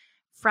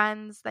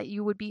friends that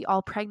you would be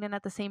all pregnant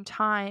at the same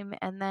time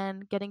and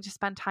then getting to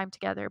spend time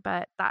together,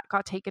 but that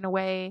got taken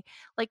away,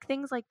 like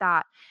things like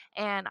that.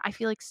 And I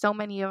feel like so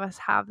many of us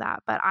have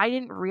that, but I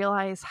didn't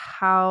realize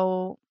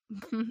how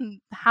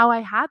how I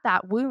had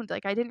that wound.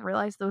 Like, I didn't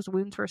realize those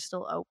wounds were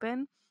still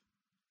open,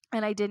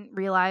 and I didn't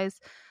realize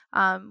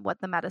what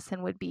the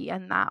medicine would be.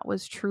 And that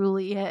was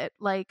truly it.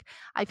 Like,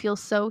 I feel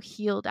so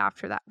healed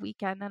after that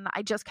weekend. And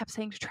I just kept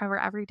saying to Trevor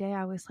every day,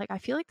 I was like, I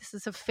feel like this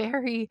is a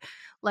very,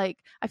 like,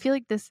 I feel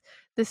like this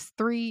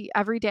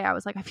every day, I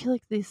was like, I feel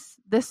like this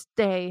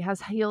day has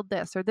healed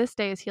this, or this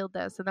day has healed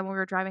this. And then when we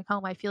were driving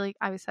home, I feel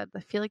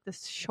like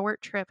this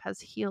short trip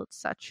has healed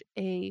such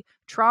a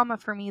trauma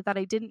for me that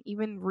I didn't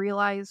even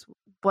realize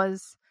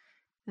was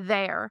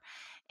there.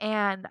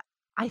 And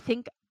I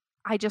think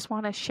I just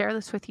want to share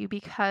this with you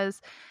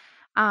because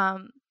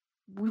um,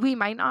 we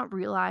might not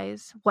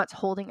realize what's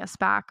holding us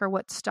back or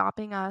what's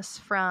stopping us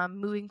from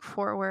moving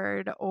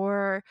forward,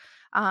 or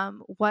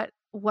what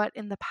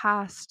in the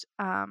past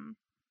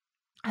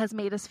has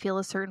made us feel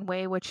a certain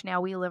way, which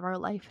now we live our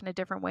life in a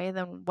different way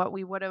than what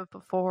we would have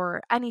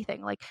before.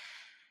 Anything like,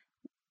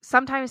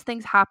 sometimes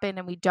things happen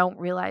and we don't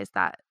realize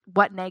that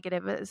what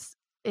negative is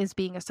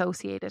being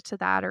associated to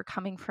that or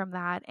coming from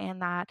that,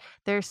 and that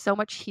there's so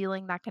much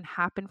healing that can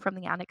happen from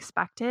the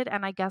unexpected.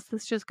 And I guess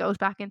this just goes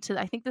back into,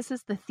 I think this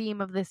is the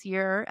theme of this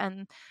year,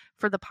 and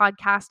for the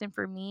podcast and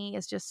for me,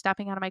 is just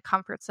stepping out of my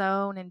comfort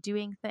zone and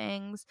doing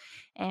things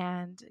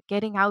and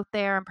getting out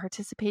there and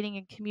participating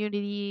in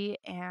community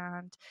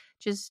and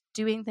just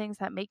doing things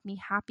that make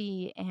me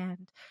happy,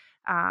 and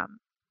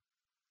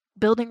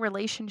building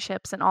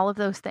relationships and all of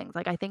those things.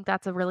 Like, I think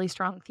that's a really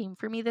strong theme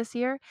for me this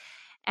year.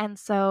 And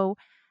so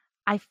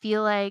I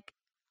feel like,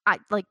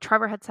 like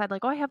Trevor had said,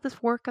 like, oh, I have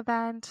this work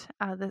event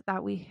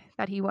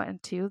that he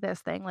went to,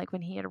 this thing, like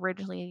when he had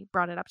originally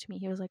brought it up to me,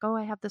 he was like, oh,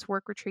 I have this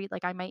work retreat,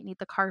 like I might need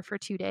the car for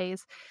 2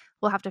 days.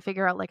 We'll have to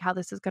figure out like how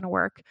this is going to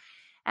work.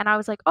 And I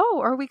was like, oh,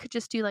 or we could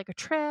just do like a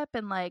trip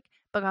and like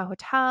book a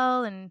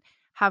hotel and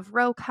have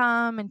Ro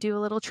come and do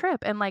a little trip.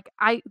 And like,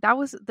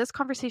 this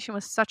conversation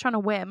was such on a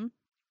whim.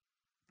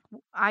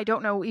 I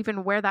don't know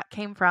even where that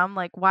came from,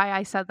 like why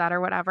I said that or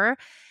whatever.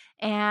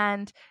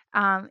 And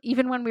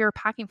even when we were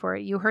packing for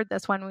it, you heard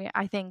this when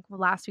I think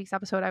last week's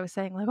episode, I was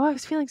saying like, oh, I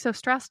was feeling so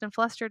stressed and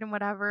flustered and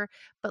whatever.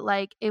 But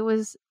like, it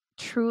was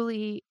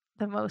truly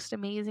the most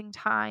amazing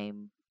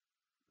time.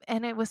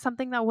 And it was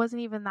something that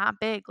wasn't even that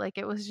big. Like,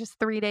 it was just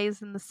 3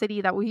 days in the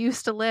city that we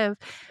used to live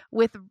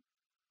with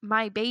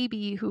my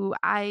baby, who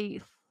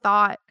I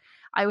thought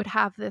I would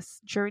have this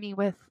journey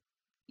with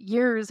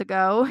years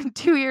ago,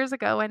 2 years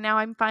ago, and now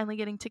I'm finally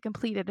getting to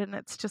complete it. And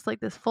it's just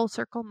like this full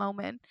circle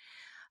moment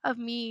of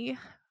me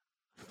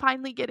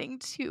finally getting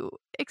to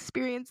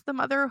experience the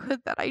motherhood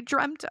that I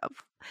dreamt of.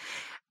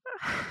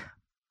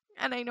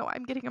 And I know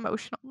I'm getting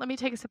emotional. Let me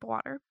take a sip of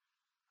water.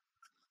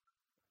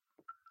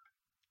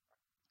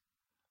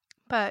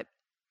 But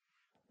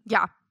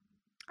yeah,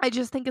 I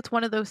just think it's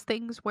one of those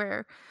things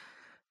where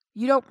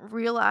you don't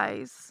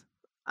realize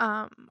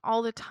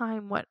all the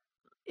time what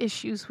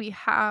issues we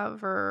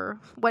have, or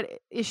what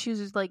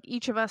issues like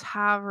each of us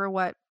have, or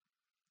what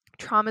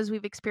traumas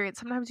we've experienced.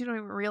 Sometimes you don't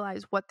even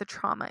realize what the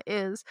trauma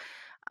is.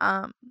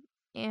 Um,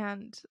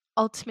 and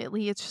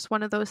ultimately, it's just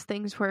one of those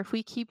things where if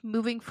we keep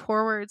moving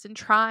forwards and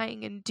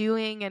trying and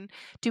doing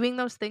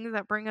those things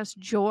that bring us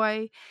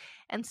joy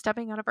and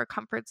stepping out of our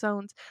comfort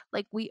zones,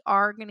 like, we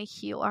are going to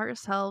heal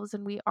ourselves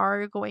and we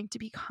are going to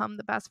become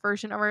the best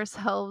version of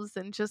ourselves.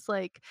 And just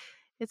like,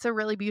 it's a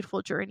really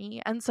beautiful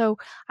journey. And so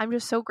I'm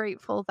just so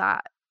grateful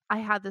that I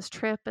had this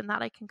trip and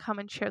that I can come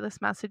and share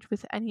this message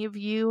with any of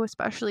you,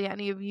 especially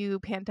any of you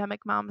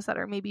pandemic moms that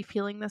are maybe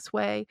feeling this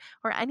way,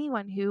 or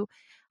anyone who,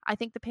 I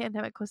think the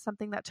pandemic was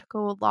something that took a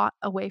lot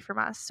away from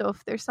us. So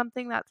if there's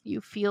something that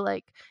you feel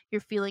like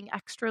you're feeling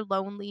extra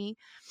lonely,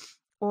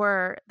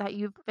 or that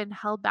you've been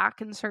held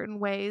back in certain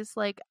ways,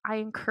 like, I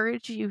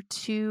encourage you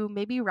to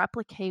maybe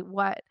replicate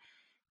what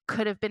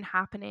could have been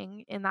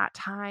happening in that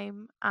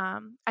time.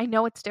 I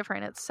know it's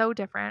different. It's so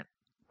different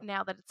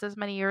now that it's as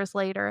many years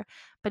later,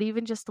 but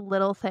even just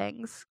little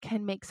things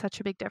can make such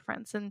a big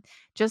difference. And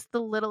just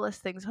the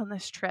littlest things on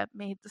this trip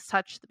made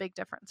such the big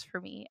difference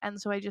for me.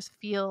 And so I just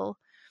feel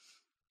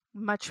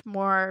much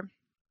more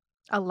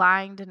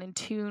aligned and in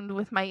tune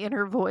with my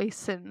inner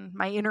voice and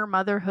my inner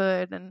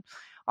motherhood and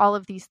all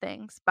of these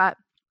things. But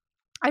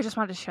I just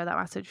wanted to share that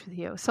message with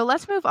you. So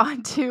let's move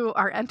on to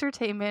our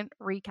entertainment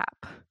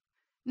recap.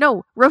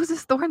 No,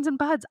 Roses, Thorns, and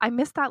Buds. I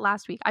missed that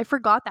last week. I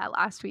forgot that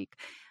last week.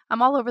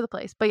 I'm all over the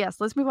place. But yes,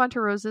 let's move on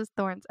to Roses,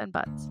 Thorns, and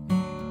Buds.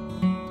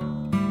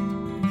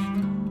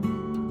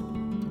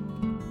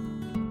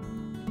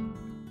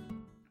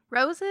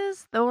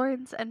 Roses,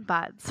 Thorns, and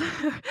Buds.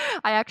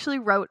 I actually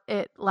wrote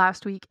it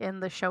last week in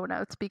the show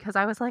notes because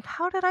I was like,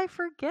 how did I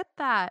forget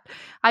that?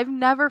 I've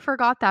never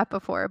forgot that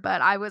before,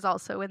 but I was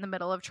also in the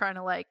middle of trying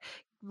to like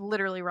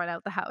literally run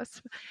out the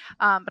house.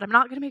 But I'm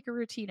not going to make a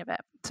routine of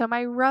it. So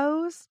my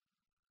rose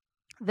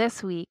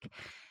this week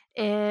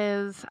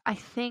is, I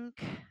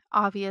think,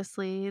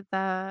 obviously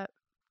the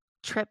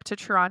trip to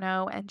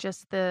Toronto and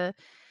just the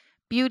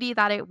beauty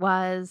that it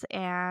was.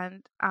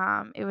 And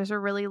it was a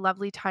really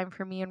lovely time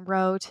for me and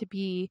Ro to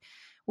be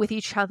with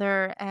each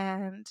other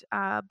and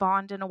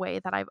bond in a way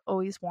that I've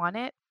always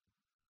wanted.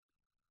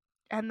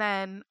 And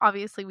then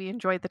obviously we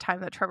enjoyed the time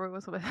that Trevor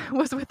was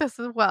with us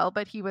as well,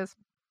 but he was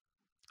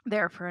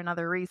there for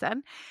another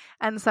reason.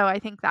 And so I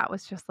think that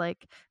was just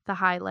like the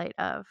highlight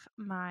of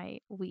my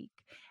week.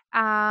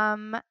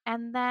 And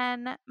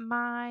then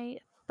my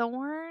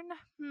thorn,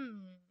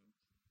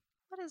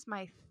 what is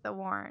my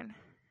thorn?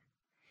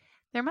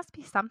 There must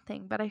be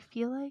something, but I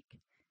feel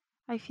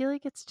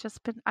like it's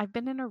just been, I've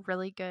been in a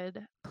really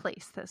good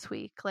place this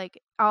week.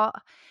 Like,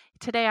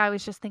 today I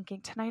was just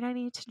thinking, tonight I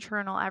need to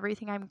journal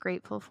everything I'm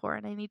grateful for,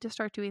 and I need to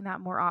start doing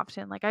that more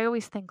often. Like, I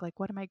always think, like,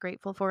 what am I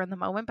grateful for in the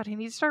moment? But I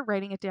need to start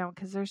writing it down,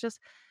 because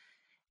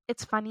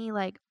it's funny,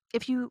 like,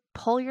 if you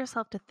pull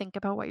yourself to think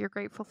about what you're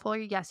grateful for,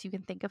 yes, you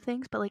can think of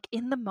things, but like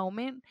in the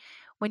moment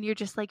when you're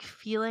just like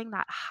feeling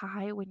that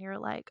high, when you're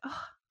like,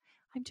 oh,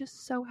 I'm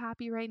just so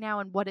happy right now,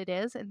 and what it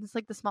is. And it's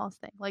like the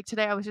smallest thing. Like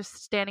today I was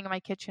just standing in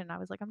my kitchen. I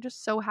was like, I'm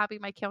just so happy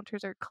my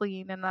counters are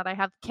clean and that I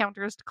have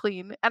counters to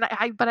clean. And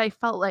but I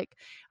felt like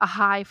a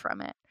high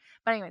from it.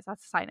 But anyways,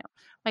 that's a side note.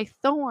 My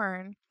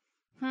thorn,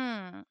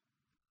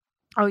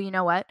 oh, you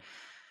know what?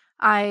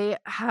 I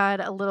had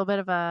a little bit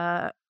of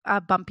a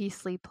bumpy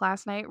sleep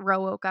last night.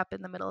 Ro woke up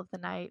in the middle of the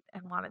night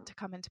and wanted to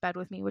come into bed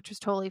with me, which was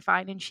totally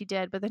fine, and she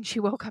did. But then she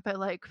woke up at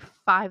like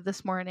 5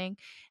 this morning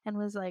and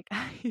was like,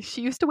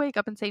 she used to wake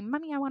up and say,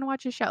 "Mommy, I want to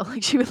watch a show."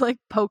 Like, she would like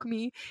poke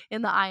me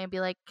in the eye and be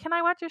like, "Can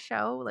I watch a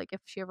show?" Like,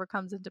 if she ever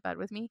comes into bed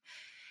with me.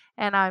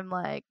 And I'm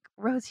like,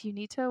 Rose, you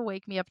need to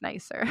wake me up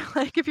nicer.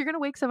 Like, if you're going to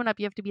wake someone up,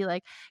 you have to be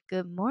like,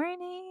 "Good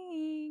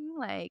morning.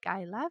 Like,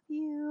 I love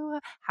you.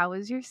 How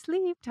was your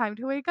sleep? Time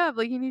to wake up."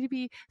 Like, you need to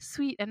be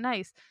sweet and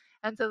nice.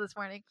 And so this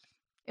morning,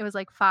 it was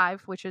like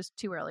 5, which is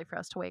too early for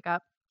us to wake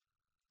up.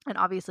 And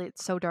obviously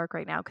it's so dark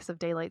right now because of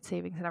daylight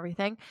savings and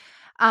everything.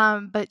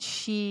 But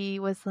she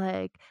was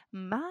like,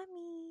 "Mommy,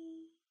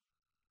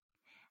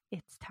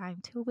 it's time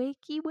to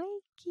wakey.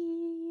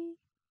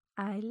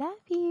 I love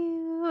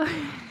you."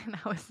 And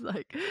I was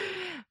like,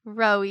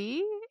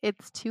 "Rowie,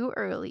 it's too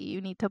early.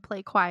 You need to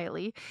play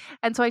quietly."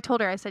 And so I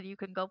told her, I said, "You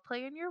can go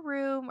play in your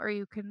room, or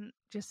you can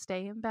just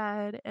stay in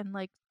bed and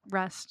like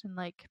rest and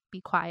like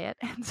be quiet."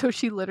 And so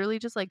she literally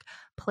just like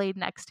played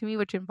next to me,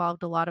 which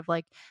involved a lot of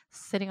like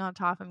sitting on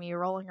top of me,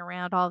 rolling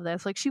around, all of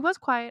this. Like, she was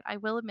quiet, I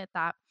will admit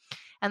that.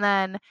 And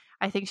then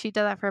I think she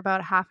did that for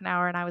about half an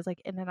hour, and I was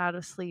like in and out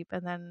of sleep.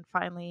 And then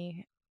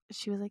finally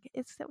she was like,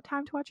 "It's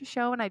time to watch a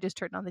show." And I just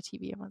turned on the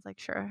TV and was like,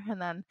 "Sure."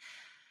 And then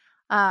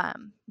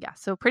yeah,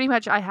 so pretty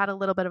much I had a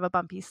little bit of a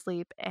bumpy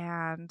sleep,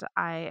 and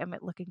I am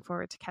looking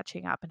forward to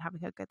catching up and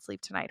having a good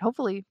sleep tonight,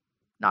 hopefully,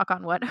 knock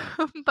on wood.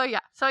 But yeah,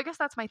 so I guess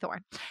that's my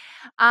thorn.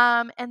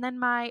 And then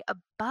my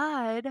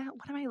bud,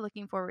 what am I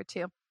looking forward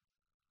to?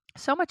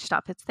 so much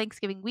stuff. It's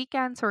Thanksgiving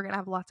weekend, so we're going to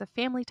have lots of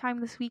family time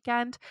this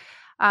weekend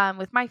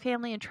with my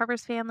family and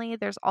Trevor's family.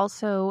 There's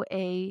also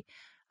a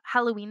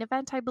Halloween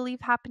event, I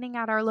believe, happening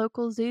at our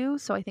local zoo.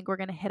 So I think we're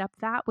going to hit up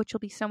that, which will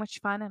be so much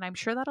fun. And I'm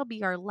sure that'll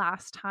be our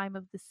last time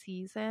of the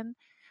season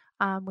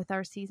with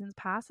our season's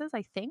passes.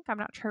 I think. I'm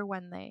not sure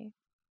when they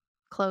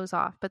close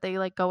off, but they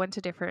like go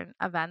into different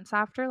events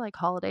after, like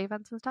holiday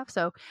events and stuff.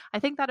 So I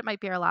think that it might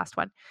be our last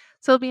one.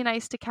 So it'll be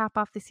nice to cap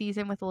off the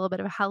season with a little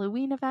bit of a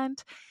Halloween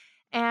event.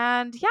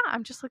 And yeah,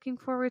 I'm just looking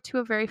forward to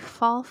a very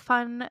fall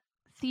fun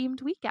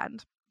themed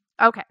weekend.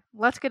 Okay,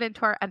 let's get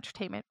into our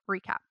entertainment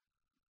recap.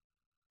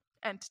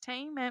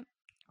 Entertainment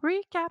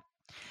recap.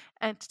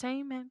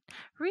 Entertainment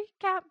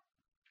recap.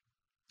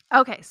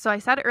 Okay, so I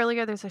said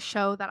earlier there's a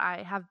show that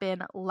I have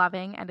been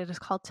loving, and it is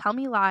called Tell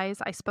Me Lies.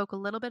 I spoke a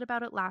little bit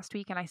about it last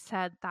week, and I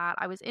said that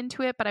I was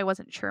into it, but I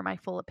wasn't sure my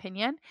full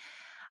opinion.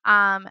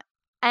 Um,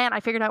 and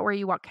I figured out where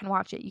you can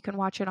watch it. You can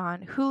watch it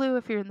on Hulu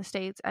if you're in the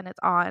States, and it's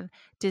on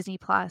Disney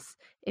Plus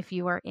if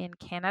you are in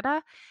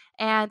Canada.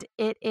 And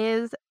it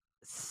is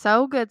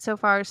so good so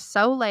far,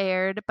 so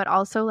layered, but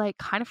also like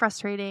kind of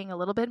frustrating, a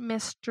little bit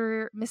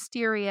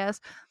mysterious.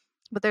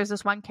 But there's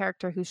this one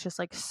character who's just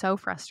like so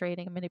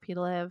frustrating and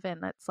manipulative,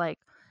 and it's like,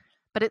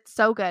 but it's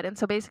so good. And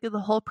so basically the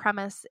whole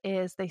premise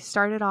is they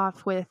started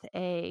off with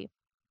a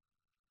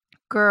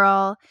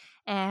girl,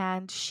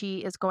 and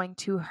she's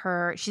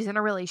in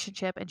a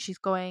relationship, and she's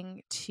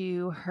going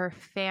to her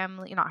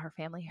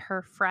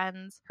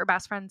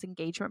best friend's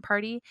engagement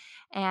party.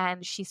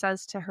 And she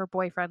says to her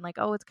boyfriend, like,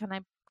 oh, it's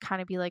gonna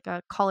kind of be like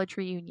a college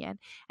reunion,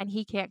 and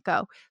he can't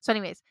go. So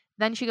anyways,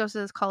 then she goes to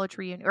this college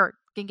reunion or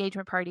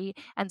engagement party,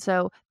 and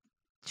so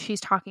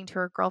she's talking to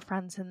her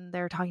girlfriends, and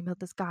they're talking about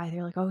this guy.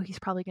 They're like, oh, he's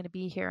probably going to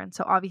be here. And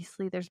so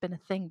obviously there's been a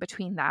thing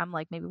between them,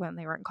 like maybe when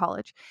they were in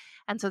college.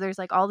 And so there's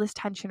like all this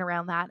tension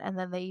around that. And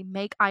then they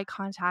make eye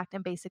contact,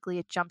 and basically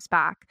it jumps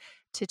back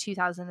to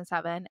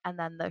 2007. And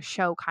then the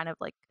show kind of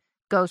like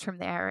goes from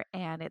there,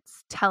 and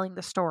it's telling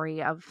the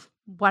story of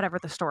whatever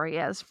the story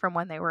is from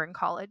when they were in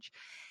college.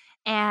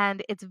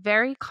 And it's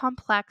very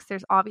complex.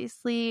 There's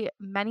obviously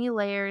many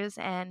layers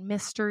and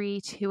mystery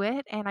to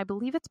it, and I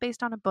believe it's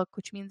based on a book,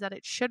 which means that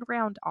it should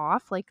round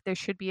off, like there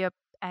should be a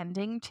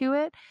ending to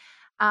it.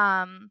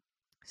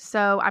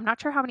 So I'm not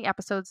sure how many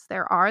episodes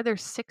there are.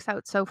 There's 6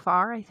 out so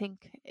far. I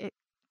think it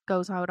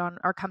comes out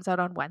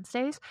on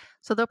Wednesdays,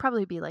 so there'll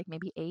probably be like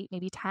maybe 8,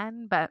 maybe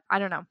 10, but I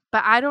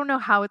don't know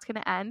how it's going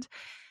to end.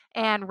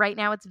 And right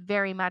now it's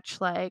very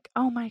much like,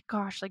 oh my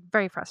gosh, like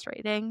very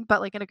frustrating, but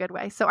like in a good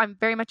way. So I'm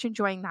very much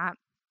enjoying that.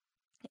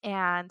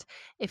 And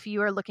if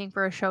you are looking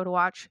for a show to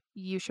watch,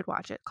 you should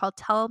watch it, called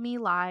Tell Me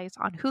Lies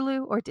on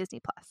Hulu or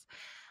Disney Plus.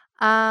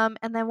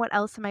 And then what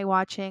else am I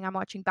watching? I'm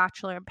watching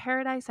Bachelor in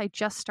Paradise. I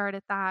just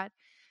started that.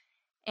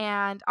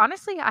 And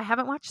honestly, I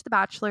haven't watched the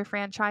Bachelor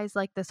franchise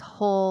like this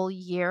whole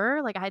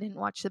year. Like I didn't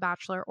watch The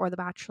Bachelor or The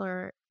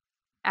Bachelor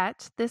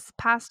this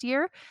past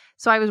year.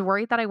 So I was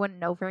worried that I wouldn't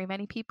know very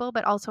many people,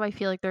 but also I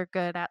feel like they're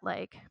good at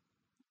like,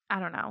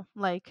 I don't know,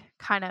 like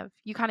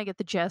you kind of get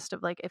the gist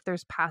of like if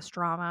there's past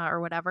drama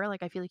or whatever.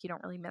 Like I feel like you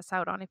don't really miss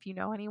out on if you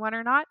know anyone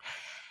or not.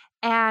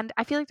 And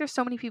I feel like there's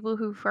so many people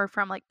who are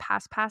from like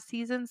past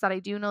seasons that I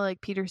do know,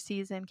 like Peter's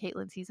season,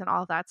 Caitlin's season,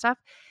 all of that stuff.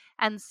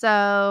 And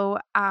so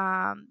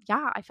yeah,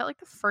 I felt like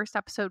the first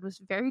episode was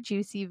very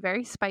juicy,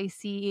 very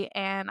spicy,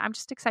 and I'm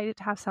just excited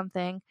to have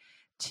something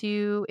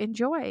to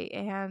enjoy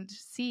and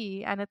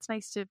see. And it's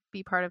nice to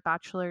be part of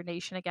Bachelor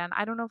Nation again.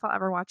 I don't know if I'll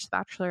ever watch The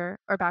Bachelor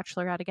or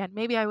Bachelorette again.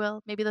 Maybe I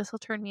will. Maybe this will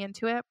turn me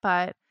into it,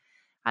 but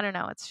I don't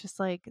know. It's just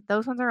like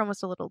those ones are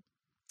almost a little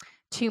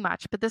too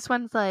much. But this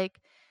one's like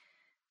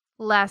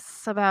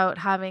less about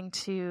having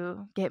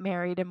to get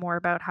married and more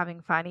about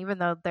having fun, even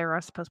though there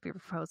are supposed to be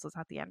proposals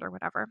at the end or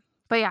whatever.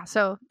 But yeah,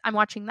 so I'm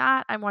watching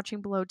that. I'm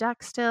watching Below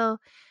Deck still.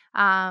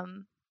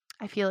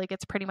 I feel like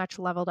it's pretty much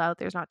leveled out.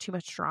 There's not too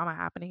much drama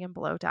happening in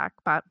Below Deck,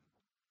 but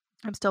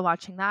I'm still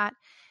watching that.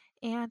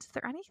 And is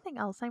there anything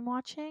else I'm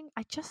watching?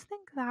 I just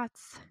think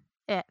that's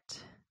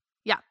it.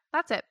 Yeah,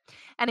 that's it.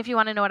 And if you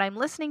want to know what I'm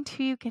listening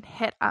to, you can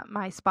hit up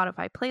my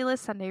Spotify playlist,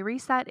 Sunday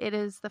Reset. It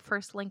is the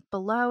first link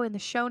below in the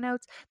show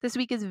notes. This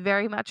week is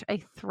very much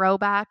a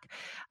throwback.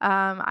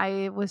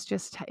 I was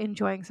just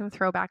enjoying some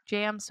throwback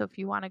jams. So if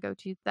you want to go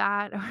do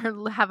that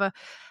or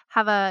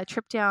have a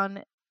trip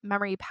down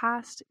memory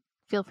past,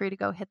 feel free to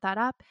go hit that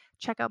up.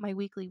 Check out my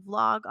weekly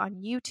vlog on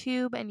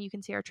YouTube, and you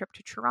can see our trip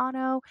to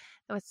Toronto.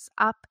 It's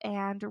up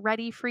and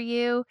ready for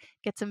you.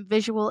 Get some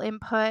visual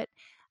input.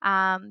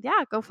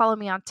 Yeah, go follow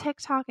me on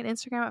TikTok and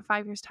Instagram at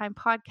 5 Years Time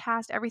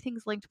Podcast.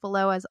 Everything's linked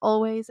below as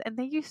always. And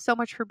thank you so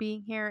much for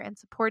being here and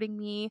supporting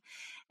me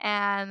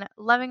and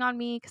loving on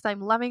me, because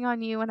I'm loving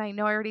on you. And I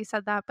know I already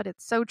said that, but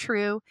it's so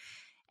true.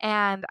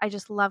 And I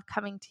just love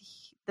coming to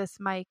this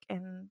mic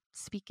and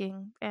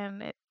speaking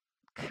and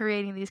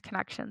creating these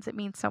connections. It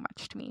means so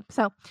much to me.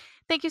 So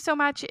thank you so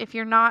much. If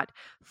you're not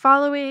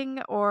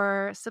following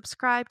or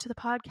subscribed to the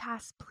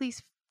podcast,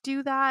 please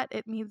do that.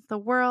 It means the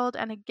world.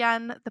 And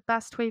again, the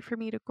best way for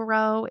me to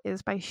grow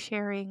is by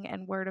sharing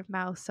and word of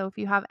mouth. So if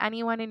you have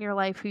anyone in your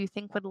life who you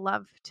think would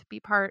love to be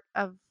part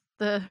of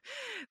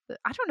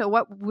I don't know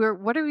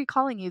what are we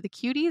calling you? The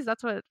cuties?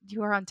 That's what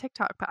you are on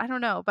TikTok, but I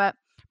don't know. But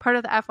part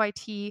of the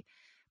FYT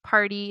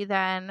party,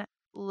 then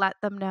let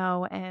them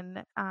know,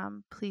 and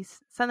please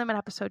send them an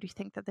episode you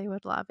think that they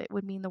would love. It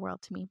would mean the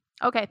world to me.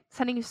 Okay,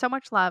 sending you so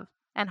much love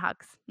and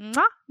hugs.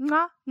 Mwah,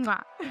 mwah,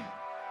 mwah.